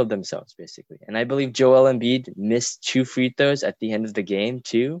themselves, basically. And I believe Joel Embiid missed 2 free throws at the end of the game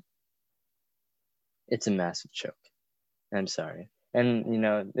too. It's a massive choke. I'm sorry. And,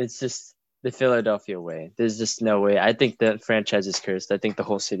 it's just the Philadelphia way. There's just no way. I think the franchise is cursed. I think the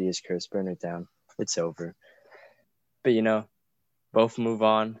whole city is cursed. Burn it down. It's over. But, both move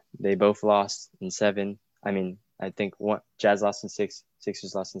on. They both lost in 7. I mean, I think Jazz lost in 6.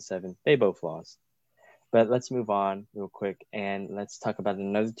 Sixers lost in 7. They both lost. But let's move on real quick, and let's talk about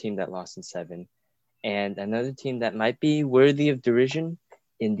another team that lost in 7, and another team that might be worthy of derision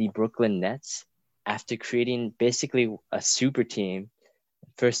in the Brooklyn Nets. After creating basically a super team,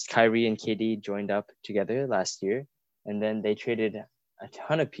 first Kyrie and KD joined up together last year, and then they traded a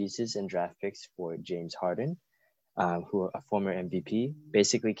ton of pieces and draft picks for James Harden, who a former MVP.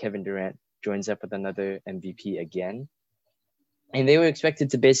 Basically, Kevin Durant joins up with another MVP again. And they were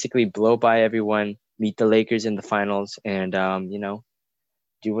expected to basically blow by everyone, meet the Lakers in the finals, and,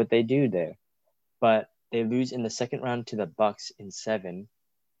 do what they do there. But they lose in the second round to the Bucks in 7.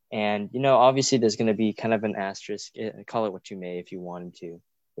 And, obviously there's going to be kind of an asterisk, call it what you may if you wanted to,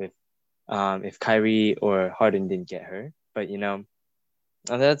 with if Kyrie or Harden didn't get hurt. But,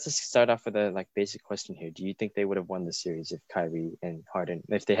 let's just start off with a basic question here. Do you think they would have won the series if Kyrie and Harden,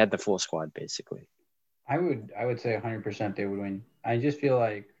 if they had the full squad, basically? I would say 100% they would win. I just feel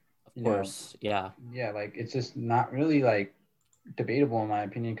like, of course, yeah, it's just not really debatable in my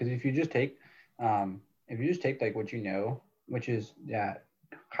opinion, because if you just take what which is that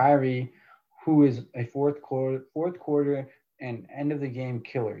Kyrie, who is a fourth quarter and end of the game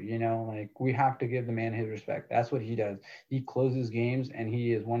killer, we have to give the man his respect. That's what he does. He closes games, and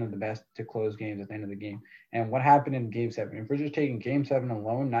he is one of the best to close games at the end of the game. And what happened in Game 7? If we're just taking Game 7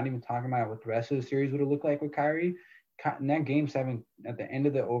 alone, not even talking about what the rest of the series would have looked like with Kyrie, in that Game 7 at the end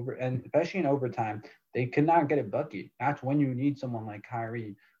of and especially in overtime, they could not get a bucket. That's when you need someone like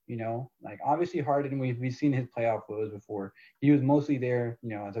Kyrie, You know, like obviously Harden, we've seen his playoff woes before. He was mostly there, you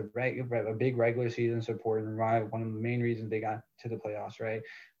know, as a big regular season support and one of the main reasons they got to the playoffs, right?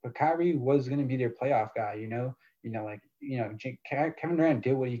 But Kyrie was going to be their playoff guy, Kevin Durant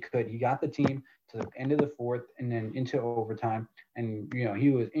did what he could. He got the team to the end of the fourth and then into overtime, and he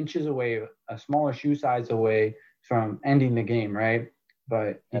was inches away, a smaller shoe size away from ending the game, right?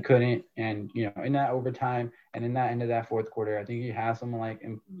 But he couldn't. And, in that overtime and in that end of that fourth quarter, I think he has someone like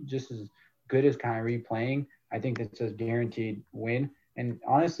just as good as Kyrie playing. I think it's a guaranteed win. And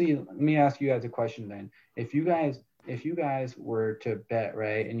honestly, let me ask you guys a question then. If you guys were to bet,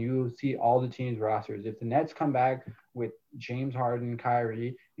 right, and you see all the teams' rosters, if the Nets come back with James Harden,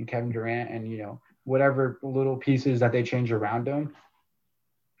 Kyrie, and Kevin Durant, and, whatever little pieces that they change around them,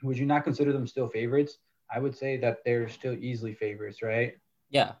 would you not consider them still favorites? I would say that they're still easily favorites, right?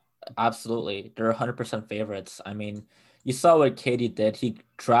 Yeah, absolutely. They're 100% favorites. I mean, you saw what KD did. He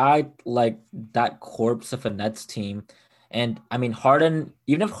dragged like that corpse of a Nets team. And I mean, Harden,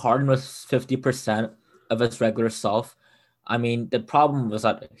 even if Harden was 50% of his regular self, I mean, the problem was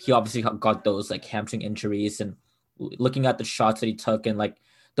that he obviously got those like hamstring injuries, and looking at the shots that he took and like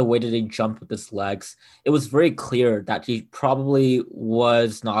the way that he jumped with his legs, it was very clear that he probably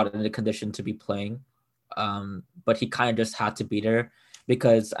was not in a condition to be playing. But he kind of just had to be there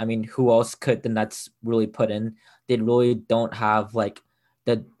because, I mean, who else could the Nets really put in? They really don't have like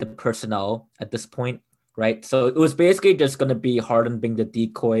the personnel at this point, right? So it was basically just going to be Harden being the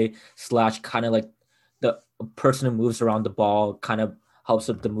decoy / kind of like the person who moves around the ball, kind of helps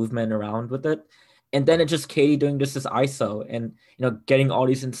with the movement around with it. And then it's just KD doing just this ISO and, getting all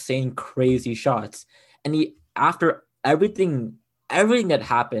these insane, crazy shots. And he, after everything that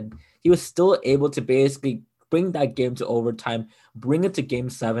happened, he was still able to basically bring that game to overtime, bring it to game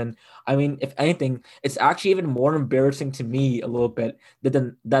 7. I mean, if anything, it's actually even more embarrassing to me a little bit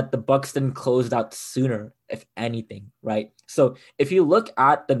that the Bucks didn't close it out sooner, if anything, right? So if you look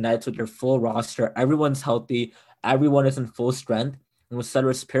at the Nets with their full roster, everyone's healthy, everyone is in full strength, and with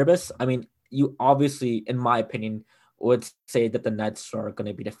Cyrus Pirbis, I mean, you obviously, in my opinion, would say that the Nets are going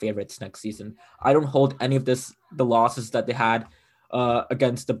to be the favorites next season. I don't hold any of the losses that they had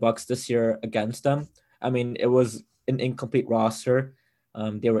against the Bucks this year against them. I mean, it was an incomplete roster.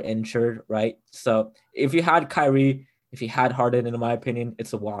 They were injured, right? So if you had Kyrie, if you had Harden, in my opinion,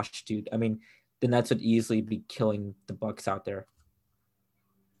 it's a wash, dude. I mean, the Nets would easily be killing the Bucks out there.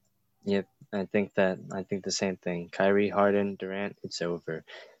 Yep, I think the same thing. Kyrie, Harden, Durant, it's over.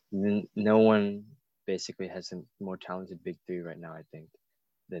 No one basically has a more talented big three right now, I think,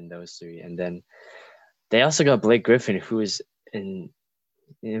 than those three. And then they also got Blake Griffin, who is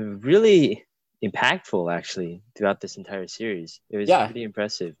really impactful actually throughout this entire series. It was pretty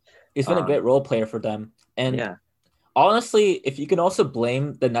impressive. He's been a great role player for them. And honestly, if you can also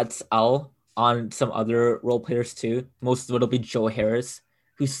blame the Nets L on some other role players too, most of it will be Joe Harris,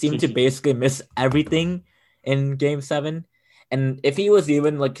 who seemed to basically miss everything in game 7. And if he was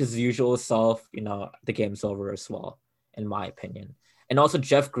even like his usual self, the game's over as well, in my opinion. And also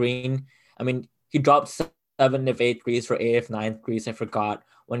Jeff Green, I mean, he dropped 7 of 8 threes for 8 of 9 threes. I forgot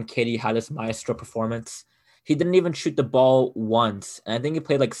when KD had his maestro performance. He didn't even shoot the ball once. And I think he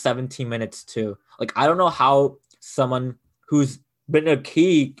played like 17 minutes too. Like, I don't know how someone who's been a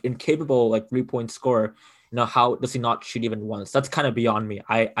key and capable like 3-point scorer, how does he not shoot even once? That's kind of beyond me.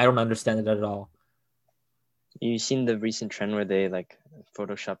 I don't understand it at all. You've seen the recent trend where they like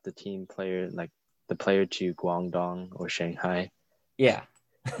Photoshop the team player, like the player to Guangdong or Shanghai. Yeah.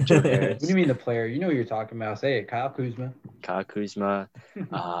 What do you mean the player? You know what you're talking about. Say it. Kyle Kuzma.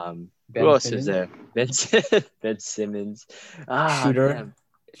 Who else is there? Ben Simmons.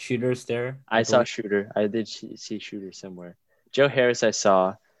 Shooter's there. I saw Shooter. I did see Shooter somewhere. Joe Harris I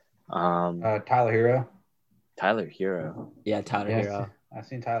saw. Tyler Hero. Yeah, Tyler Hero. I've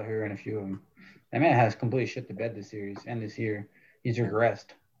seen Tyler Hero in a few of them. That man has completely shit the bed this series and this year. He's regressed.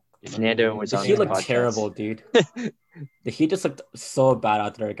 Fernando was on. He looked terrible, dude. He just looked so bad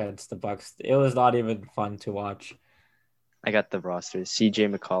out there against the Bucks. It was not even fun to watch. I got the roster: C.J.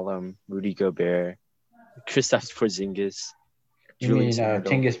 McCollum, Rudy Gobert, Kristaps Porzingis. You mean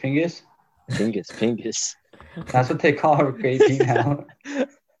Tingus Pingus? Pingus. That's what they call her KP now.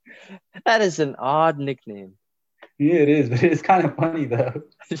 That is an odd nickname. Yeah, it is, but it's kind of funny though.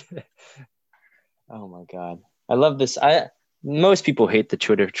 Oh my god, I love this. Most people hate the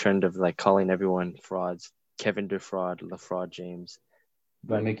Twitter trend of like calling everyone frauds. Kevin DeFraud, LaFraud James,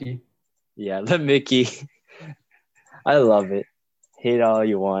 but Mickey. Yeah, the Mickey. I love it. Hate all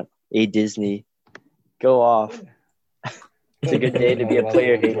you want. A Disney, go off. It's a good day to be a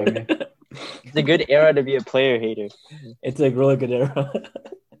player hater. It's a good era to be a player hater. It's a really good era.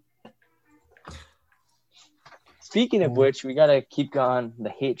 speaking of which, we gotta keep on the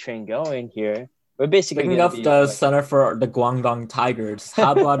hate train going here. We're basically Picking gonna up be the center for the Guangdong Tigers.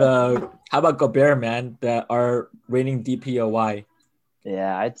 How about Gobert, man? That are reigning DPOY.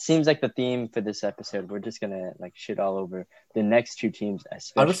 Yeah, it seems like the theme for this episode. We're just gonna like shit all over the next two teams,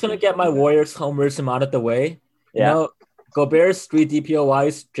 especially. I'm just gonna get my Warriors homers out of the way. You Yeah. know, Gobert's 3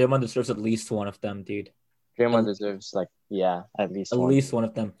 DPOYs, Draymond deserves at least one of them, dude. Draymond deserves at least At one. least one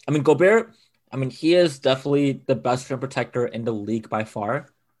of them. I mean, Gobert, he is definitely the best rim protector in the league by far.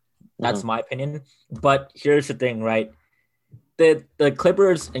 That's my opinion. But here's the thing, right? The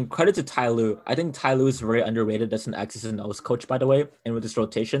Clippers, and credit to Ty Lue. I think Ty Lue is very underrated as an X's and O's coach, by the way, and with his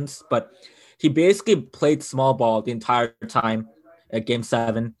rotations. But he basically played small ball the entire time at Game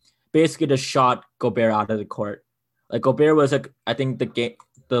 7. Basically just shot Gobert out of the court. Like Gobert was I think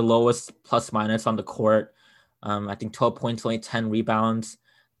the lowest plus minus on the court. I think 12 points, only 10 rebounds.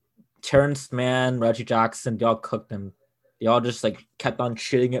 Terrence Mann, Reggie Jackson, they all cooked them. They all just kept on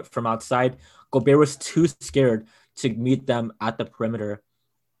shooting it from outside. Gobert was too scared to meet them at the perimeter.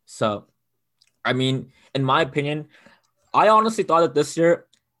 So, I mean, in my opinion, I honestly thought that this year,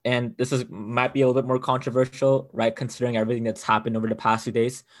 and might be a little bit more controversial, right? Considering everything that's happened over the past few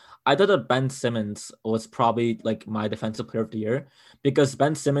days, I thought that Ben Simmons was probably my defensive player of the year, because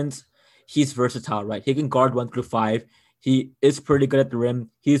Ben Simmons, he's versatile, right? He can guard 1 through 5. He is pretty good at the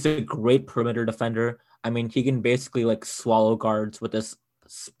rim. He's a great perimeter defender. I mean, he can basically swallow guards with his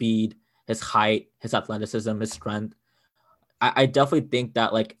speed, his height, his athleticism, his strength. I definitely think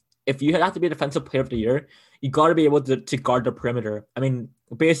that if you have to be a defensive player of the year, you got to be able to guard the perimeter. I mean,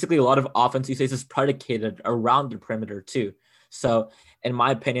 basically a lot of offense these days is predicated around the perimeter too. So in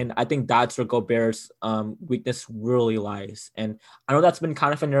my opinion, I think that's where Gobert's weakness really lies. And I know that's been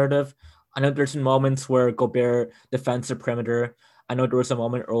kind of a narrative. I know there's some moments where Gobert defends the perimeter. I know there was a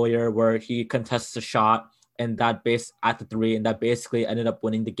moment earlier where he contests a shot and that base at the 3, and that basically ended up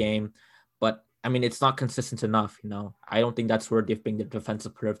winning the game. But I mean, it's not consistent enough, I don't think that's worthy of being the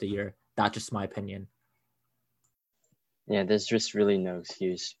defensive player of the year. That's just my opinion. Yeah, there's just really no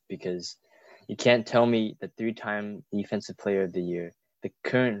excuse, because you can't tell me the 3-time defensive player of the year, the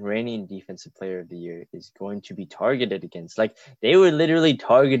current reigning defensive player of the year, is going to be targeted against. They were literally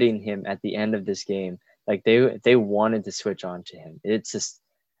targeting him at the end of this game. They wanted to switch on to him. It's just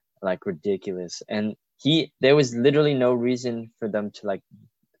ridiculous. And there was literally no reason for them to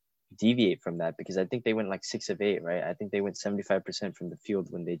deviate from that, because I think they went 6 of 8, right? I think they went 75% from the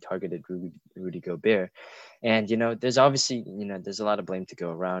field when they targeted Rudy Gobert. And there's obviously there's a lot of blame to go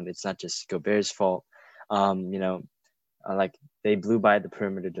around. It's not just Gobert's fault. They blew by the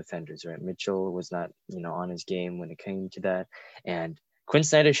perimeter defenders, right? Mitchell was not on his game when it came to that, and Quinn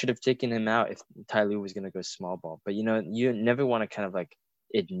Snyder should have taken him out if Ty Lue was going to go small ball. But you never want to kind of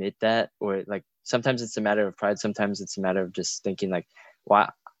admit that, or sometimes it's a matter of pride, sometimes it's a matter of just thinking why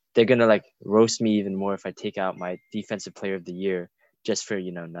they're gonna roast me even more if I take out my defensive player of the year just for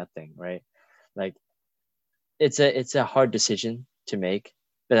nothing, right? It's a hard decision to make,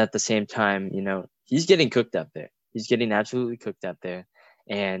 but at the same time, he's getting cooked up there. He's getting absolutely cooked up there.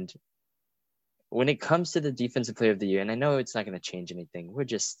 And when it comes to the defensive player of the year, and I know it's not going to change anything, we're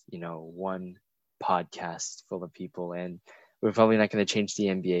just one podcast full of people, and we're probably not going to change the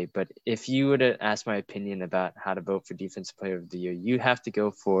NBA. But if you were to ask my opinion about how to vote for defensive player of the year, you have to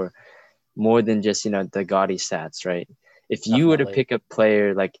go for more than just, the gaudy stats, right? If you were to pick a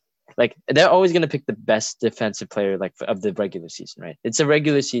player, they're always going to pick the best defensive player, of the regular season, right? It's a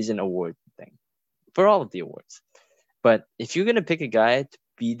regular season award thing for all of the awards. But if you're going to pick a guy to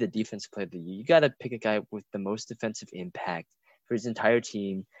be the defensive player of the year, you got to pick a guy with the most defensive impact for his entire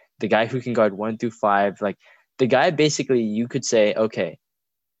team, the guy who can guard 1 through 5, the guy basically you could say, okay,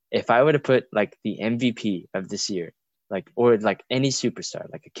 if I were to put the MVP of this year, or any superstar,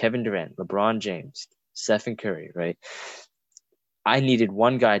 a Kevin Durant, LeBron James, Stephen Curry, right? I needed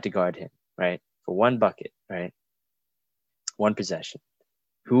one guy to guard him, right? For one bucket, right? One possession.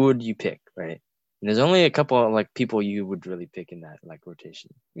 Who would you pick, right? And there's only a couple of people you would really pick in that rotation.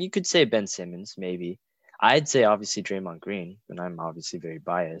 You could say Ben Simmons, maybe. I'd say obviously Draymond Green, and I'm obviously very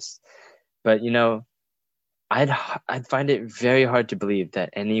biased. But I'd find it very hard to believe that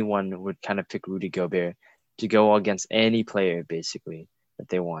anyone would kind of pick Rudy Gobert to go against any player basically that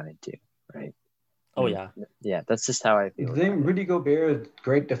they wanted to, right? Oh yeah. Yeah, that's just how I feel. I think Rudy Gobert is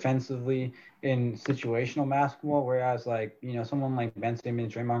great defensively in situational basketball, whereas someone like Ben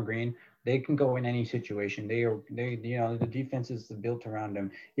Simmons, Draymond Green, they can go in any situation. They the defense is built around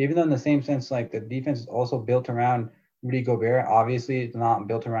them. Even though in the same sense, the defense is also built around Rudy Gobert. Obviously, it's not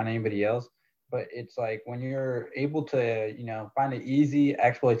built around anybody else. but it's like when you're able to, find an easy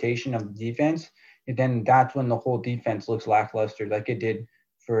exploitation of the defense, then that's when the whole defense looks lackluster, like it did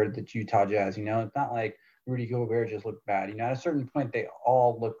for the Utah Jazz. It's not like Rudy Gobert just looked bad. At a certain point, they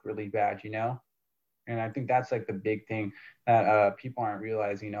all look really bad. And I think that's like the big thing that people aren't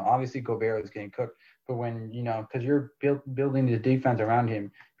realizing. Obviously Gobert was getting cooked, but when because you're building the defense around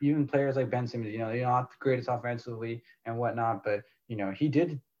him, even players like Ben Simmons, they're not the greatest offensively and whatnot, but he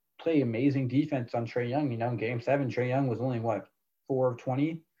did play amazing defense on Trae Young. In Game 7, Trae Young was only 4 of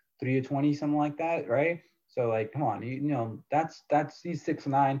 20, 3 of 20, something like that, right? So like, come on, that's these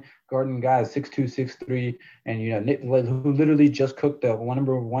 6'9" guarding guys, 6'2", 6'3", and Nick, who literally just cooked the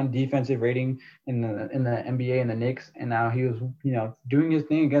number one defensive rating in the NBA in the Knicks, and now he was doing his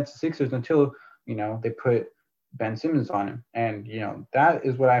thing against the Sixers until they put Ben Simmons on him, and that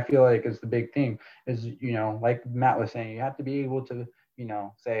is what I feel like is the big thing. Is like Matt was saying, you have to be able to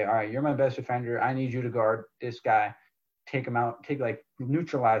say, all right, you're my best defender, I need you to guard this guy. Take him out,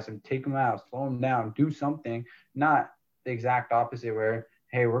 neutralize him, take him out, slow him down, do something, not the exact opposite where,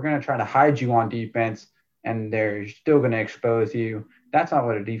 hey, we're going to try to hide you on defense and they're still going to expose you. That's not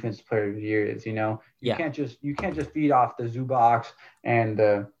what a defensive player of the year is. You can't just feed off the Zubox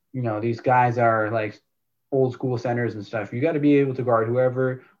and these guys are like old school centers and stuff. You got to be able to guard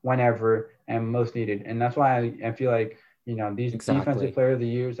whoever, whenever, and most needed. And that's why I feel like, these defensive player of the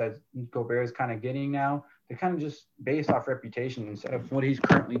years that Gobert is kind of getting now, they're kind of just based off reputation instead of what he's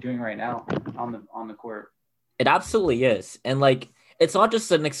currently doing right now on the court. It absolutely is. And like, it's not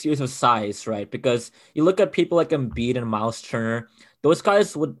just an excuse of size, right? Because you look at people like Embiid and Miles Turner, those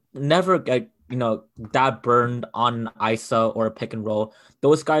guys would never get, that burned on ISO or a pick and roll.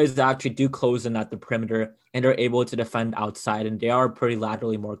 Those guys actually do close in at the perimeter and are able to defend outside, and they are pretty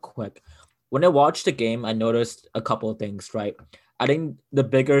laterally more quick. When I watched the game, I noticed a couple of things, right? I think the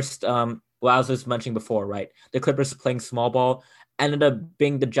biggest, well, I was just mentioning before, right? The Clippers playing small ball ended up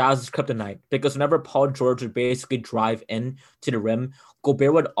being the Jazz's kryptonite, because whenever Paul George would basically drive in to the rim,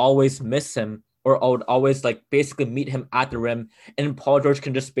 Gobert would always miss him, or would always like basically meet him at the rim, and Paul George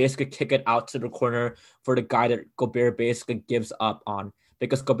can just basically kick it out to the corner for the guy that Gobert basically gives up on.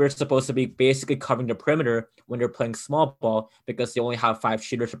 Because Gobert's supposed to be basically covering the perimeter when they're playing small ball, because they only have 5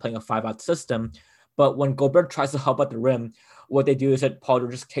 shooters for playing a 5-out system. But when Gobert tries to help at the rim, what they do is that Paul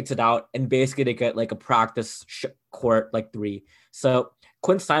George just kicks it out, and basically they get like a practice court like 3. So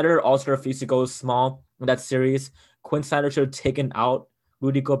Quinn Snyder also refused to go small in that series. Quinn Snyder should have taken out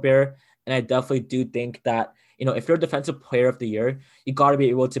Rudy Gobert, and I definitely do think that, if you're a defensive player of the year, you got to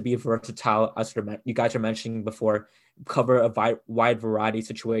be able to be versatile, as you guys are mentioning before, cover a wide variety of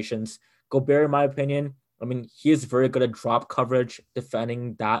situations. Gobert, in my opinion, I mean, he is very good at drop coverage,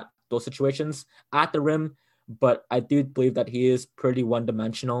 defending those situations at the rim, but I do believe that he is pretty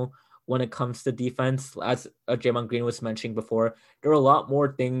one-dimensional when it comes to defense. As Draymond Green was mentioning before, there are a lot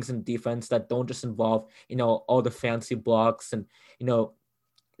more things in defense that don't just involve, all the fancy blocks and,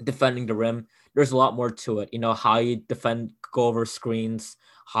 defending the rim. There's a lot more to it. How you defend, go over screens,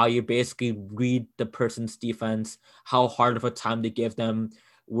 how you basically read the person's defense, how hard of a time they give them,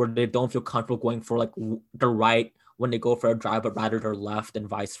 where they don't feel comfortable going for like the right when they go for a drive, but rather their left, and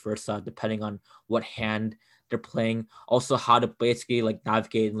vice versa, depending on what hand they're playing. Also, how to basically like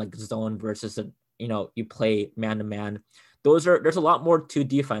navigate in like zone versus you play man to man. There's a lot more to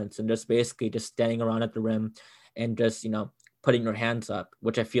defense than just basically just standing around at the rim and just putting your hands up,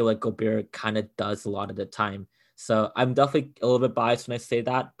 which I feel like Gobert kind of does a lot of the time. So I'm definitely a little bit biased when I say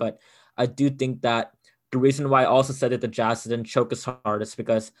that, but I do think that the reason why I also said that the Jazz didn't choke as hard is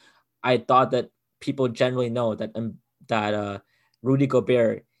because I thought that people generally know that Rudy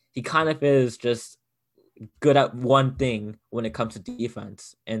Gobert, he kind of is just good at one thing when it comes to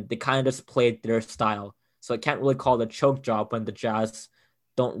defense, and they kind of just played their style. So I can't really call it a choke job when the Jazz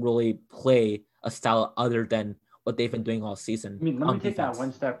don't really play a style other than what they've been doing all season. I mean, let me take that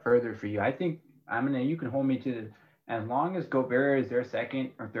one step further for you. I think you can hold me to as long as Gobert is their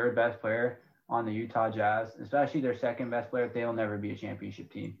second or third best player on the Utah Jazz, especially their second best player, they'll never be a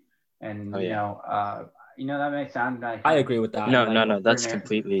championship team. And that may sound like I agree with that. No, that's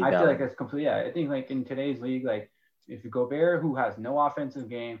completely I valid. feel like that's completely. Yeah, I think like in today's league, like if Gobert, who has no offensive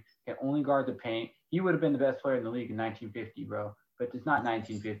game, can only guard the paint, he would have been the best player in the league in 1950, bro. But it's not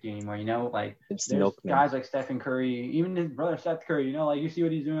 1950 anymore, like it's there's guys like Stephen Curry, even his brother Seth Curry, like you see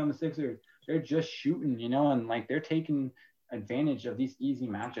what he's doing on the Sixers. They're just shooting, and like they're taking advantage of these easy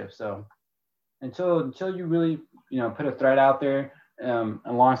matchups. So until you really, put a threat out there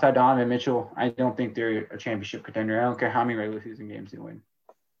alongside Donovan Mitchell, I don't think they're a championship contender. I don't care how many regular season games they win.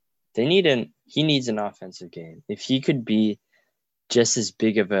 He needs an offensive game. If he could be just as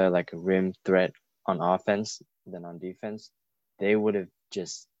big of a rim threat on offense than on defense, they would have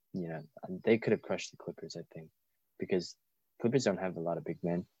just they could have crushed the Clippers, I think, because Clippers don't have a lot of big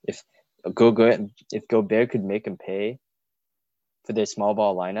men. If Gobert could make them pay for their small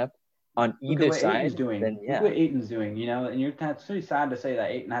ball lineup on either side, Ayton's doing. then yeah. Look what Ayton's doing, and it's pretty sad to say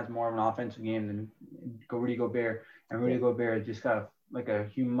that Ayton has more of an offensive game than Rudy Gobert, and Rudy Gobert just got a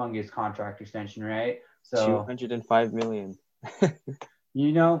humongous contract extension, right? So $205 million.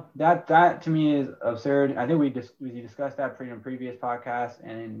 That to me is absurd. I think we discussed that in previous podcasts,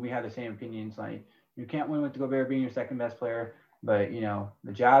 and we had the same opinions. Like, you can't win with Gobert being your second best player, but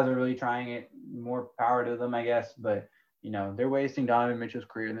the Jazz are really trying it. More power to them, I guess. But they're wasting Donovan Mitchell's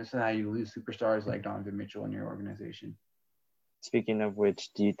career, and this is how you lose superstars like Donovan Mitchell in your organization. Speaking of which,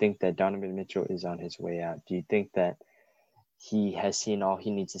 do you think that Donovan Mitchell is on his way out? Do you think that he has seen all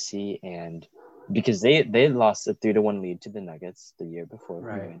he needs to see? And because they lost a 3-1 lead to the Nuggets the year before,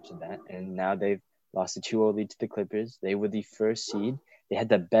 right. You mentioned that, and now they've lost a 2-0 lead to the Clippers. They were the first seed. They had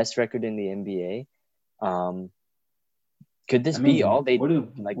the best record in the NBA. Could this be all they what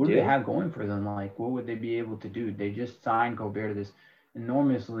do do? They have going for them? Like, what would they be able to do? They just signed Gobert to this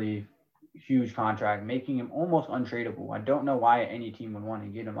enormously huge contract, making him almost untradeable. I don't know why any team would want to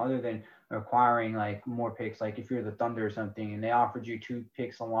get him other than acquiring more picks. Like, if you're the Thunder or something and they offered you 2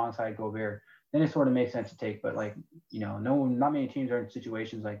 picks alongside Gobert, then it sort of makes sense to take. But not many teams are in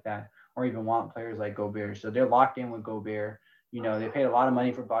situations like that or even want players like Gobert. So they're locked in with Gobert. They paid a lot of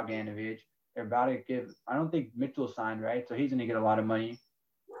money for Bogdanovic. They're about to give – I don't think Mitchell signed, right? So he's going to get a lot of money.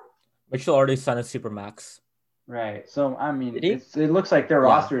 Mitchell already signed a Supermax. Right. So, it looks like their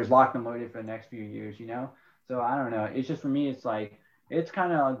roster is locked and loaded for the next few years, So, I don't know. It's just, for me, it's it's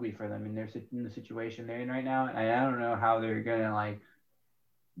kind of ugly for them in the situation they're in right now. And I don't know how they're going to,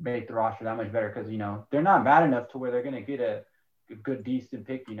 make the roster that much better because, they're not bad enough to where they're going to get a good, decent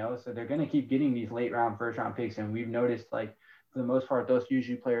pick, So they're going to keep getting these late-round, first-round picks. And we've noticed, for the most part, those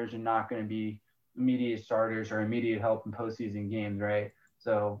usually players are not going to be immediate starters or immediate help in postseason games, right?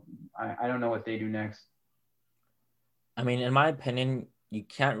 So I don't know what they do next. In my opinion, you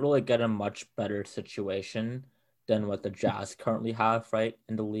can't really get a much better situation than what the Jazz currently have, right,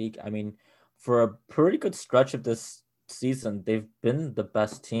 in the league. For a pretty good stretch of this season, they've been the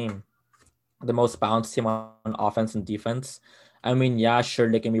best team, the most balanced team on offense and defense.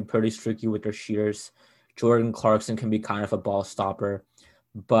 Sure, they can be pretty streaky with their shooters. Jordan Clarkson can be kind of a ball stopper.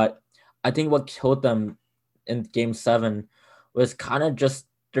 But I think what killed them in Game 7 was kind of just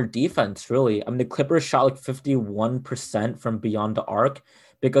their defense, really. The Clippers shot 51% from beyond the arc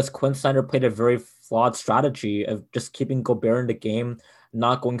because Quinn Snyder played a very flawed strategy of just keeping Gobert in the game,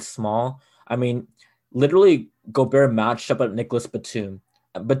 not going small. Literally, Gobert matched up at Nicholas Batum.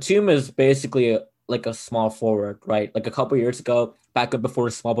 Batum is basically a small forward, right? A couple years ago, back up before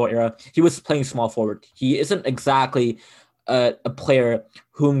the small ball era, he was playing small forward. He isn't exactly a player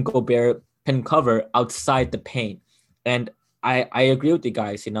whom Gobert can cover outside the paint. And I agree with you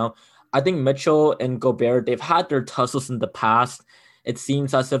guys, I think Mitchell and Gobert, they've had their tussles in the past. It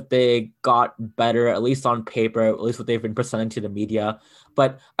seems as if they got better, at least on paper, at least what they've been presenting to the media.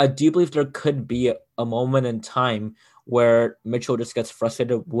 But I do believe there could be a moment in time where Mitchell just gets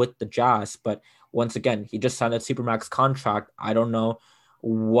frustrated with the Jazz. But once again, he just signed a Supermax contract. I don't know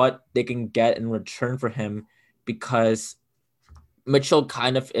what they can get in return for him because Mitchell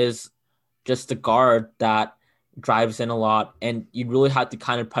kind of is just a guard that drives in a lot, and you really have to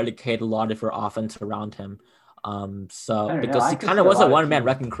kind of predicate a lot of your offense around him. Because he kind of was a one-man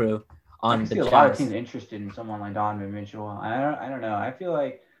wrecking crew on the Jazz. A lot of teams interested in someone like Donovan Mitchell. I don't know. I feel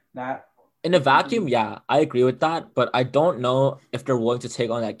like that in a vacuum, yeah, I agree with that, but I don't know if they're willing to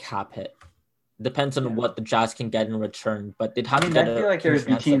take on that cap hit. Depends on what the Jazz can get in return, but they'd have to get. I feel like there would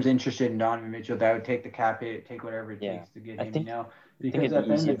be teams interested in Donovan Mitchell that would take the cap hit, take whatever it takes to get him. Because at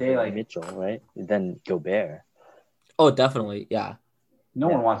the end of the day, Mitchell, right? Then Gobert. Oh, definitely, yeah. No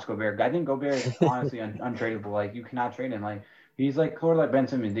one wants Gobert. I think Gobert is honestly untradeable. You cannot trade him. He's sort of like Ben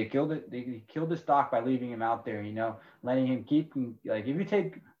Simmons. They killed it. They killed the stock by leaving him out there. Letting him keep. If you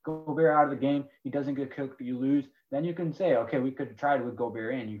take Gobert out of the game, he doesn't get cooked. You lose. Then you can say, okay, we could have tried with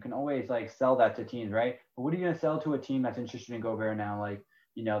Gobert in. You can always sell that to teams, right? But what are you gonna sell to a team that's interested in Gobert now?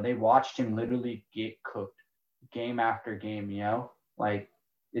 They watched him literally get cooked game after game.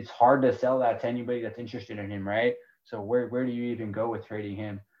 It's hard to sell that to anybody that's interested in him, right? So where do you even go with trading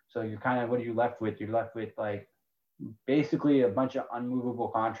him? So you're kind of, what are you left with? You're left with basically a bunch of unmovable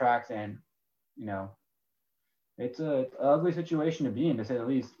contracts, and it's an ugly situation to be in, to say the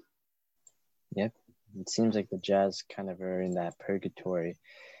least. Yep, it seems like the Jazz kind of are in that purgatory,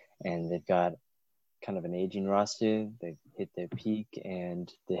 and they've got kind of an aging roster. They hit their peak,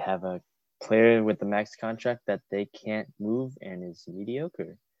 and they have a player with the max contract that they can't move and is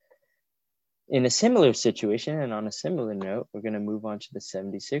mediocre. In a similar situation and on a similar note, we're going to move on to the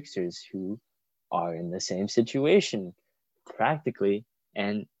 76ers, who are in the same situation practically,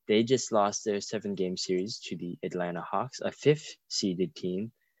 and they just lost their 7-game series to the Atlanta Hawks, a 5th-seeded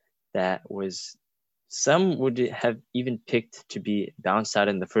team that was some would have even picked to be bounced out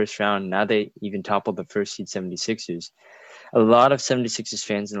in the first round. Now they even toppled the first seed 76ers. A lot of 76ers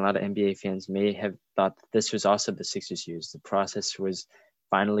fans and a lot of NBA fans may have thought that this was also the Sixers years. The process was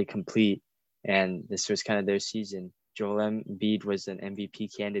finally complete, and this was kind of their season. Joel Embiid was an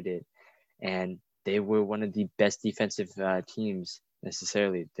MVP candidate, and they were one of the best defensive teams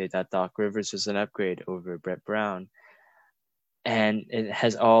necessarily. They thought Doc Rivers was an upgrade over Brett Brown. And it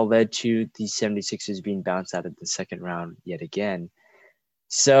has all led to the 76ers being bounced out of the second round yet again.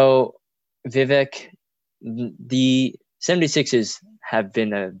 So, Vivek, the 76ers have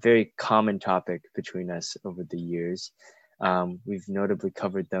been a very common topic between us over the years. We've notably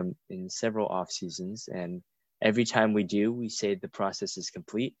covered them in several off seasons, and every time we do, we say the process is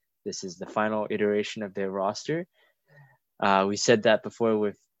complete. This is the final iteration of their roster. We said that before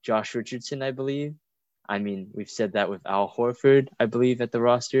with Josh Richardson, I believe. I mean, we've said that with Al Horford, I believe, at the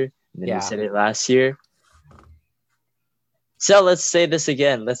roster. And then we said it last year. So let's say this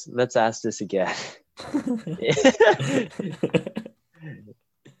again. Let's ask this again.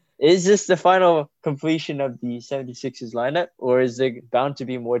 Is this the final completion of the 76ers lineup, or is there bound to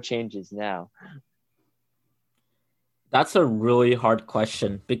be more changes now? That's a really hard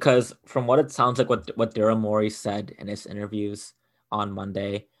question, because from what it sounds like, what Daryl Morey said in his interviews on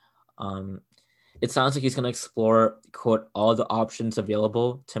Monday, it sounds like he's going to explore, quote, all the options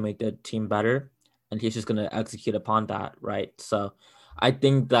available to make the team better, and he's just going to execute upon that, right? So I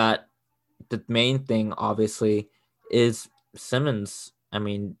think that the main thing, obviously, is Simmons. I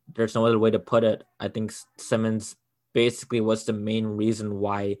mean, there's no other way to put it. I think Simmons basically was the main reason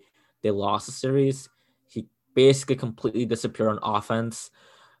why they lost the series. He basically completely disappeared on offense.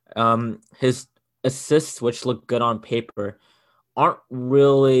 His assists, which look good on paper, aren't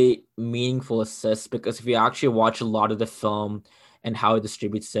really meaningful assists, because if you actually watch a lot of the film and how he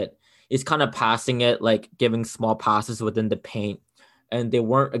distributes it, he's kind of passing it, like giving small passes within the paint, and they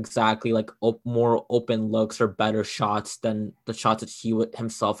weren't exactly like more open looks or better shots than the shots that he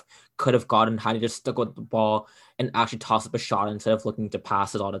himself could have gotten had he just stuck with the ball and actually toss up a shot instead of looking to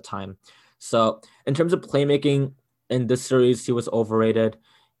pass it all the time. So in terms of playmaking in this series, he was overrated.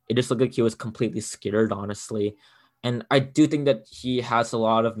 It just looked like he was completely scared, honestly. And I do think that he has a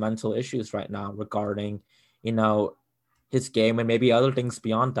lot of mental issues right now regarding, his game and maybe other things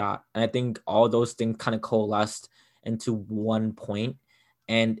beyond that. And I think all those things kind of coalesced into one point,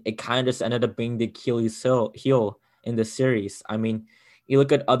 and it kind of just ended up being the Achilles heel in the series. I mean, you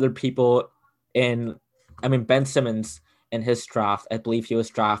look at other people Ben Simmons in his draft, I believe he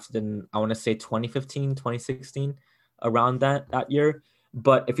was drafted in, I want to say 2015, 2016, around that year.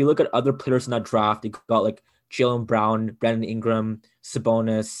 But if you look at other players in that draft, you got like Jaylen Brown, Brandon Ingram,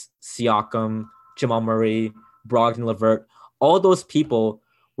 Sabonis, Siakam, Jamal Murray, Brogdon, LeVert. All those people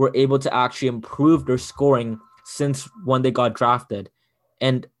were able to actually improve their scoring since when they got drafted.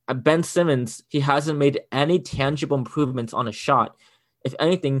 And Ben Simmons, he hasn't made any tangible improvements on a shot. If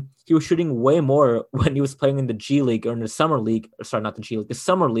anything, he was shooting way more when he was playing in the G League or in the Summer League. Sorry, not the G League, the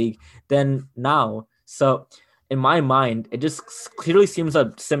Summer League than now. So in my mind, it just clearly seems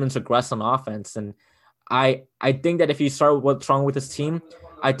that Simmons regressed on offense. And I think that if you start with what's wrong with his team,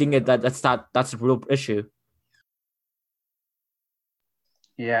 I think that's a real issue.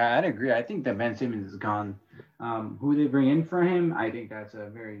 Yeah, I'd agree. I think that Ben Simmons is gone. Who they bring in for him, I think that's a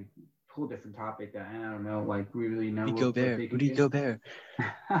very whole different topic that I don't know. Like, we really know. Rudy Gobert.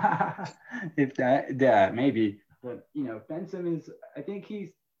 If that, yeah, maybe. But Ben Simmons, I think he's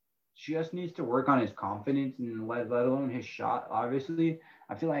just needs to work on his confidence and let alone his shot. Obviously,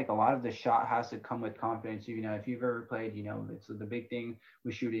 I feel like a lot of the shot has to come with confidence. If you've ever played, it's the big thing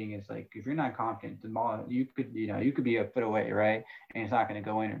with shooting is like, if you're not confident, the ball you could be a foot away, right? And it's not going to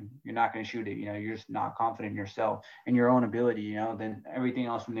go in, and you're not going to shoot it. You're just not confident in yourself and your own ability. Then everything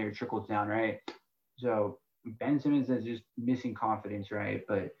else from there trickles down, right? So Ben Simmons is just missing confidence, right?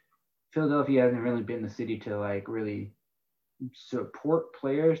 But Philadelphia hasn't really been the city to like really support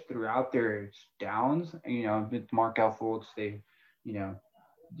players throughout their downs. With Markelle Fultz, they,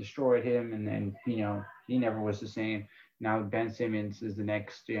 destroyed him, and then he never was the same. Now Ben Simmons is the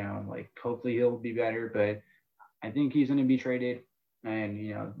next, hopefully he'll be better, but I think he's going to be traded.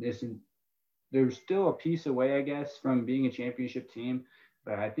 And there's still a piece away, I guess, from being a championship team.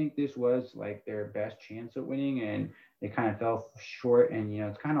 But I think this was like their best chance at winning, and they kind of fell short. And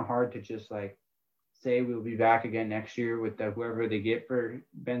it's kind of hard to just like say we'll be back again next year with whoever they get for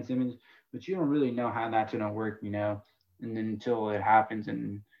Ben Simmons, but you don't really know how that's going to work. And then until it happens,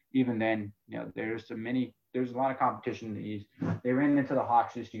 and even then, there's a lot of competition in the East. They ran into the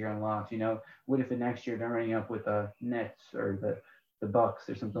Hawks this year and lost. What if the next year they're running up with the Nets or the Bucks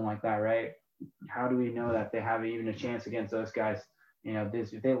or something like that, right? How do we know that they have even a chance against those guys?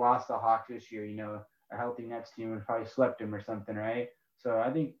 This if they lost the Hawks this year, a healthy Nets team would probably swept them or something, right? So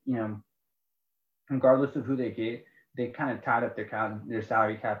I think regardless of who they get, they kind of tied up their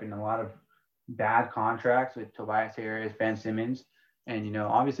salary cap in a lot of bad contracts with Tobias Harris, Ben Simmons, and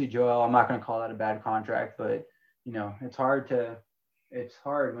obviously Joel. I'm not going to call that a bad contract, but it's hard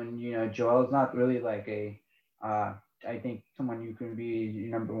when Joel is not really like I think someone you can be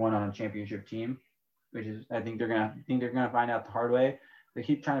number one on a championship team, which is I think they're gonna find out the hard way. They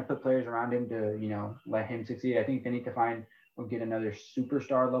keep trying to put players around him to let him succeed. I think they need to find or get another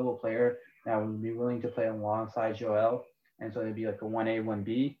superstar level player that would be willing to play alongside Joel. And so it'd be like a 1A,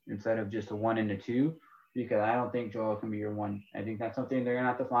 1B instead of just a 1 and a 2, because I don't think Joel can be your 1. I think that's something they're going to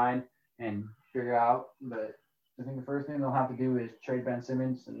have to find and figure out. But I think the first thing they'll have to do is trade Ben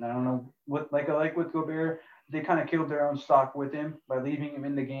Simmons. And I don't know like with Gobert, they kind of killed their own stock with him by leaving him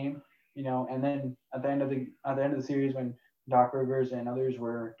in the game, and then at the end of the series when Doc Rivers and others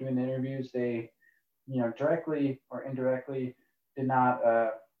were doing the interviews, they, directly or indirectly did not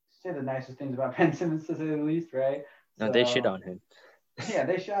say the nicest things about Ben Simmons, to say the least, right? No, they shit on him. Yeah,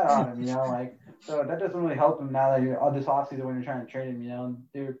 they shot on him, so that doesn't really help him now that you're this offseason when you're trying to trade him,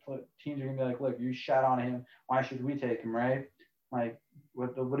 teams are gonna be like, look, you shot on him, why should we take him, right? Like,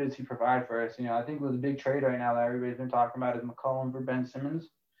 what does he provide for us? I think with the big trade right now that everybody's been talking about is McCollum for Ben Simmons.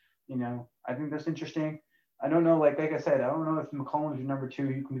 I think that's interesting. I don't know, like I said, I don't know if McCollum's your number 2,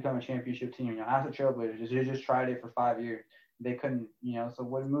 you can become a championship team. As the Trailblazers, they just tried it for 5 years. They couldn't, so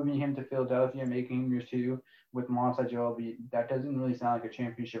what moving him to Philadelphia, making him your 2 with alongside Joel Embiid, that doesn't really sound like a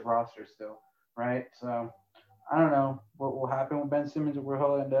championship roster still, right? So I don't know what will happen with Ben Simmons or where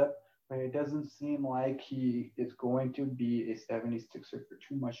he'll end up, but it doesn't seem like he is going to be a 76er for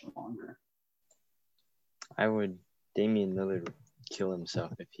too much longer. Damian Lillard would kill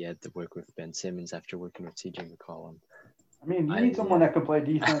himself if he had to work with Ben Simmons after working with CJ McCollum. I mean, you need someone that can play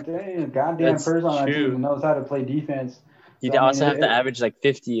defense. There ain't a goddamn person on that team that knows how to play defense. He'd also have to average like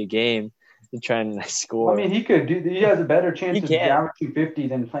 50 a game to try and score. I mean, he could do. He has a better chance of averaging 50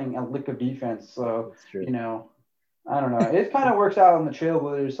 than playing a lick of defense. So, I don't know. It kind of works out on the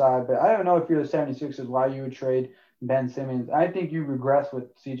Trailblazers side, but I don't know if you're the 76ers why you would trade Ben Simmons. I think you regress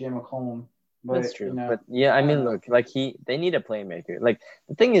with CJ McCollum. But, that's true. But yeah, I mean, look, like they need a playmaker. Like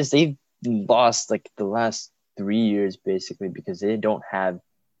the thing is, they've lost like the last 3 years basically because they don't have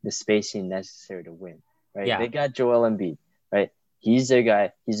the spacing necessary to win. Right? Yeah. They got Joel Embiid, right? He's their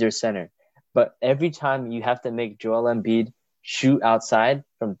guy. He's their center. But every time you have to make Joel Embiid shoot outside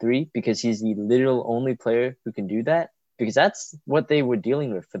from 3 because he's the literal only player who can do that, because that's what they were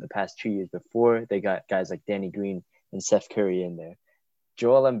dealing with for the past 2 years before they got guys like Danny Green and Steph Curry in there.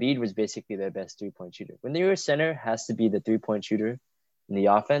 Joel Embiid was basically their best 3-point shooter. When your center has to be the 3-point shooter in the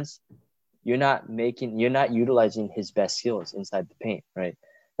offense, you're not utilizing his best skills inside the paint, right?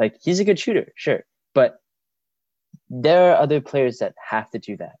 Like he's a good shooter, sure, but there are other players that have to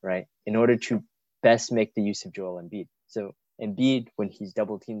do that, right? In order to best make the use of Joel Embiid. So Embiid, when he's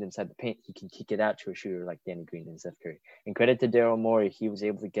double teamed inside the paint, he can kick it out to a shooter like Danny Green and Steph Curry. And credit to Daryl Morey, he was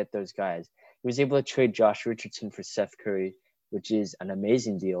able to get those guys. He was able to trade Josh Richardson for Steph Curry, which is an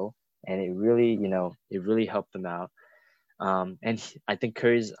amazing deal. And it really helped them out. And I think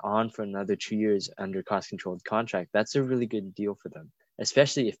Curry's on for another 2 years under cost-controlled contract. That's a really good deal for them,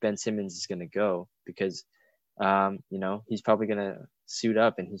 especially if Ben Simmons is going to go because, he's probably going to suit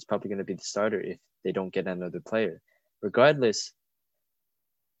up and he's probably going to be the starter if they don't get another player. Regardless,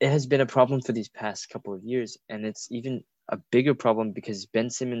 it has been a problem for these past couple of years, and it's even a bigger problem because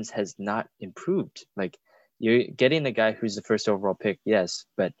Ben Simmons has not improved. Like, you're getting a guy who's the first overall pick, yes,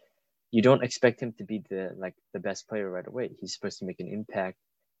 but you don't expect him to be the best player right away. He's supposed to make an impact,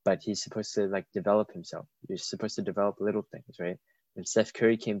 but he's supposed to develop himself. You're supposed to develop little things, right? When Steph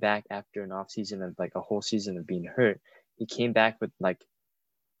Curry came back after an off season of a whole season of being hurt, he came back with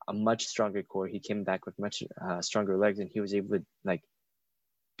a much stronger core. He came back with much stronger legs, and he was able to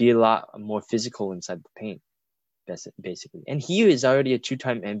be a lot more physical inside the paint, basically. And he is already a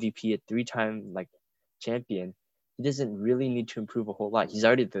 2-time MVP, a 3-time champion. He doesn't really need to improve a whole lot. He's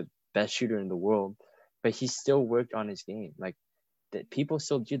already the best shooter in the world, but he still worked on his game. That people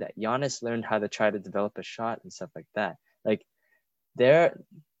still do that. Giannis learned how to try to develop a shot and stuff like that.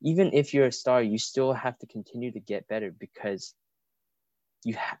 even if you're a star, you still have to continue to get better because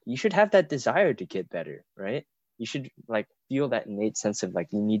you should have that desire to get better, right? You should like feel that innate sense of like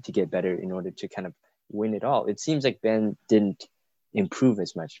you need to get better in order to kind of win it all. It seems like Ben didn't improve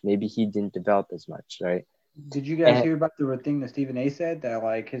as much. Maybe he didn't develop as much, right? Did you guys hear about the thing that Stephen A said that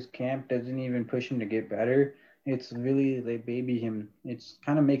like his camp doesn't even push him to get better? It's really they baby him. It's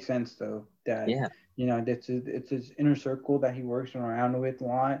kind of makes sense though that it's his inner circle that he works around with a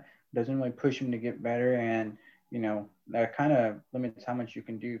lot. Doesn't really push him to get better, and that kind of limits how much you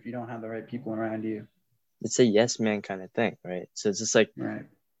can do if you don't have the right people around you. It's a yes man kind of thing, right? So it's just like right.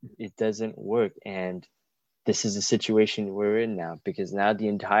 It doesn't work, and this is a situation we're in now because now the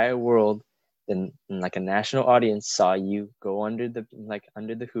entire world, then like a national audience, saw you go under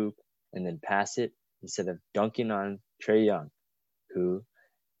the hoop and then pass it instead of dunking on Trae Young, who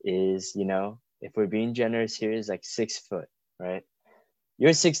is, if we're being generous here, is like 6 foot, right?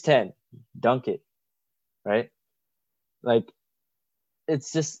 You're 6'10", dunk it, right? Like,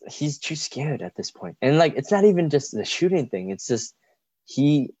 it's just he's too scared at this point, and like it's not even just the shooting thing. It's just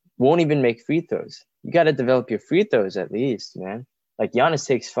he won't even make free throws. You got to develop your free throws at least, man. Like Giannis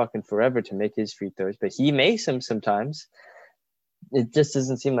takes fucking forever to make his free throws, but he makes them sometimes. It just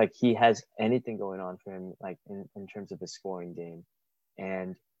doesn't seem like he has anything going on for him, like in terms of a scoring game.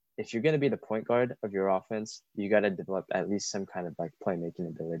 And if you're going to be the point guard of your offense, you got to develop at least some kind of like playmaking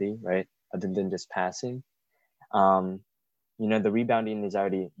ability, right? Other than just passing. The rebounding is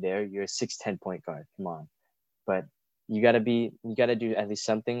already there. You're a 6'10" point guard. Come on. But you got to do at least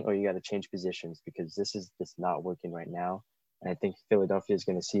something, or you got to change positions because this is just not working right now. And I think Philadelphia is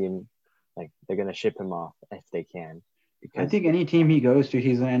going to see him, like they're going to ship him off if they can. I think any team he goes to,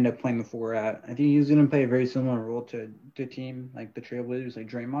 he's going to end up playing the 4 at. I think he's going to play a very similar role to a team like the Trailblazers, like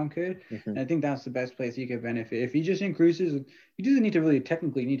Draymond could. Mm-hmm. And I think that's the best place he could benefit. If he just increases, he doesn't need to really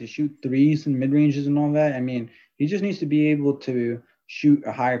technically need to shoot threes and mid-ranges and all that. I mean, he just needs to be able to shoot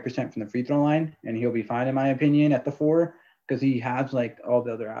a higher percent from the free throw line, and he'll be fine, in my opinion, at the 4 because he has like all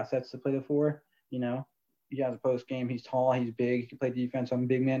the other assets to play the 4, He has a post game. He's tall. He's big. He can play defense on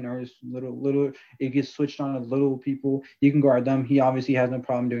big men or little. It gets switched on to little people. You can guard them. He obviously has no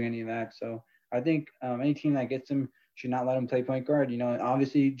problem doing any of that. So I think any team that gets him should not let him play point guard.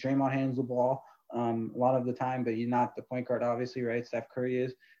 Obviously Draymond handles the ball a lot of the time, but he's not the point guard. Obviously, right? Steph Curry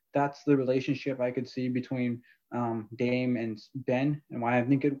is. That's the relationship I could see between Dame and Ben, and why I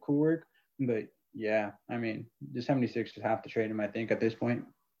think it could work. But yeah, I mean, the 76ers have to trade him. I think at this point.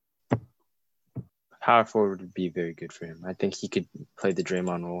 Power forward would be very good for him. I think he could play the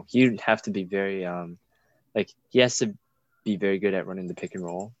Draymond role. He'd have to be very he has to be very good at running the pick and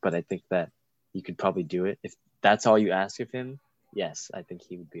roll, but I think that he could probably do it. If that's all you ask of him, yes, I think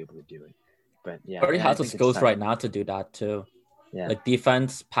he would be able to do it. But yeah, he already has the skills right now to do that too. Yeah. Like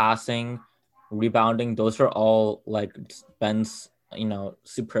defense, passing, rebounding, those are all like Ben's,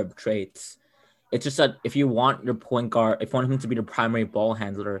 superb traits. It's just that if you want your point guard, if you want him to be the primary ball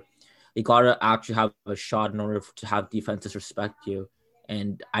handler, you gotta actually have a shot in order to have defenses respect you.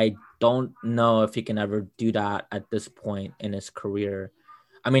 And I don't know if he can ever do that at this point in his career.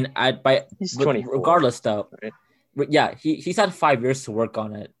 I mean, he's 24, regardless though, right? Yeah, he's had 5 years to work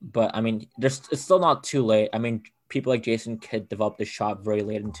on it. But I mean, it's still not too late. I mean, people like Jason Kidd develop the shot very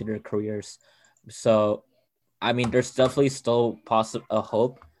late into their careers. So, I mean, there's definitely still a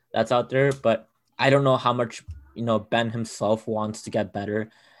hope that's out there. But I don't know how much, Ben himself wants to get better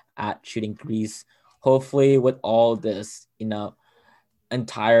at shooting threes. Hopefully with all this,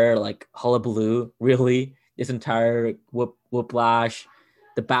 entire like hullabaloo, really, this entire whiplash,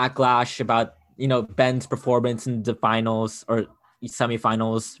 the backlash about, Ben's performance in the finals or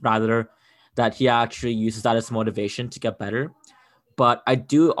semifinals rather, that he actually uses that as motivation to get better. But I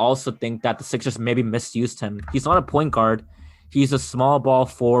do also think that the Sixers maybe misused him. He's not a point guard. He's a small ball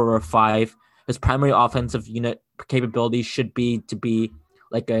 4 or 5. His primary offensive unit capability should be to be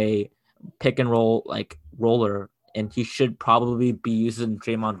like a pick and roll like roller, and he should probably be using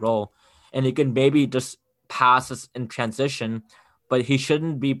Draymond role, and he can maybe just pass us in transition, but he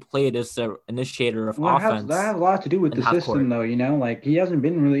shouldn't be played as the initiator of offense. That has a lot to do with the system, though. Like he hasn't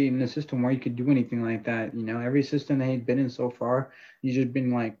been really in a system where he could do anything like that. Every system that he's been in so far, he's just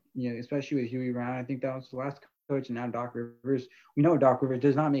been like, especially with Huey Brown. I think that was the last coach and now Doc Rivers, we know Doc Rivers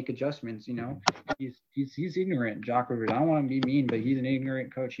does not make adjustments. He's ignorant. Doc Rivers. I don't want to be mean, but he's an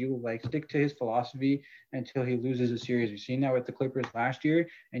ignorant coach. He will like stick to his philosophy until he loses a series. We've seen that with the Clippers last year,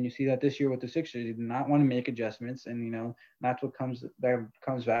 and you see that this year with the Sixers. He did not want to make adjustments, and that's what comes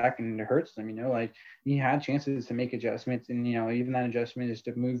back and it hurts them. Like he had chances to make adjustments, and even that adjustment is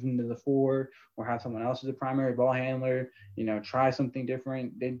to move into the 4 or have someone else as a primary ball handler. Try something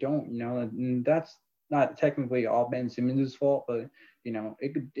different. They don't. And that's not technically all Ben Simmons' fault, but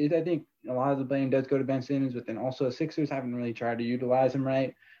I think a lot of the blame does go to Ben Simmons, but then also the Sixers haven't really tried to utilize him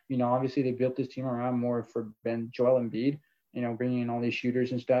right. Obviously they built this team around more for Joel Embiid, bringing in all these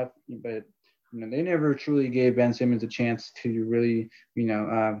shooters and stuff, but they never truly gave Ben Simmons a chance to really,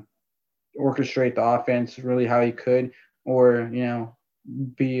 orchestrate the offense really how he could, or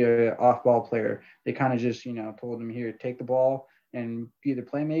be a off-ball player. They kind of just told him, here, take the ball and either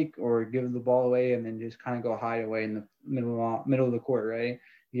play make or give the ball away, and then just kind of go hide away in the middle of the court, right?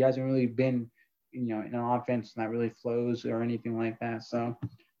 He hasn't really been, in an offense that really flows or anything like that. So,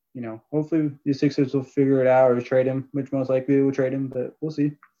 hopefully the Sixers will figure it out or trade him, which most likely they will trade him, but we'll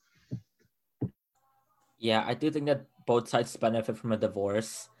see. Yeah, I do think that both sides benefit from a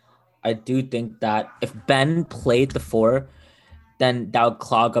divorce. I do think that if Ben played the 4, then that would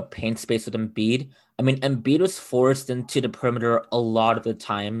clog up paint space with Embiid. I mean, Embiid was forced into the perimeter a lot of the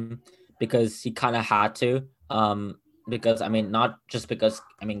time because he kind of had to. Because, not just because,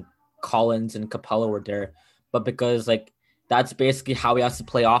 Collins and Capella were there, but because, that's basically how he has to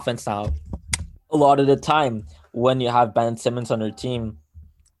play offense now a lot of the time when you have Ben Simmons on your team.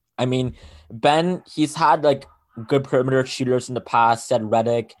 Ben, he's had, good perimeter shooters in the past. He had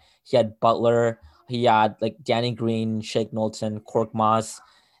Redick, he had Butler, he had, Danny Green, Shake Milton, Korkmaz,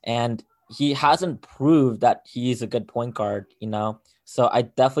 and he hasn't proved that he's a good point guard, So I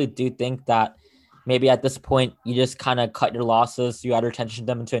definitely do think that maybe at this point you just kind of cut your losses, you either transition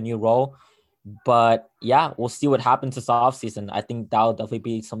them into a new role. But yeah, we'll see what happens this offseason. I think that'll definitely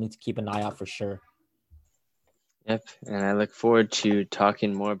be something to keep an eye out for sure. Yep, and I look forward to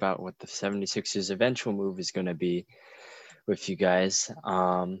talking more about what the 76ers' eventual move is going to be with you guys,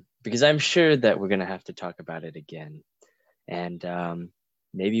 because I'm sure that we're going to have to talk about it again. And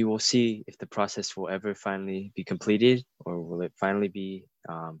maybe we'll see if the process will ever finally be completed, or will it finally be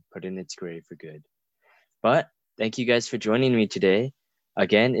put in its grave for good. But thank you guys for joining me today.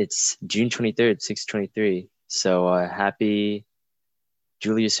 Again, it's June 23rd, 6/23. So happy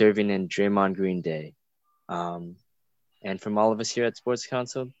Julius Erving and Draymond Green Day. And from all of us here at Sports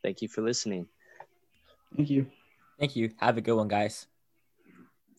Council, thank you for listening. Thank you. Thank you. Have a good one, guys.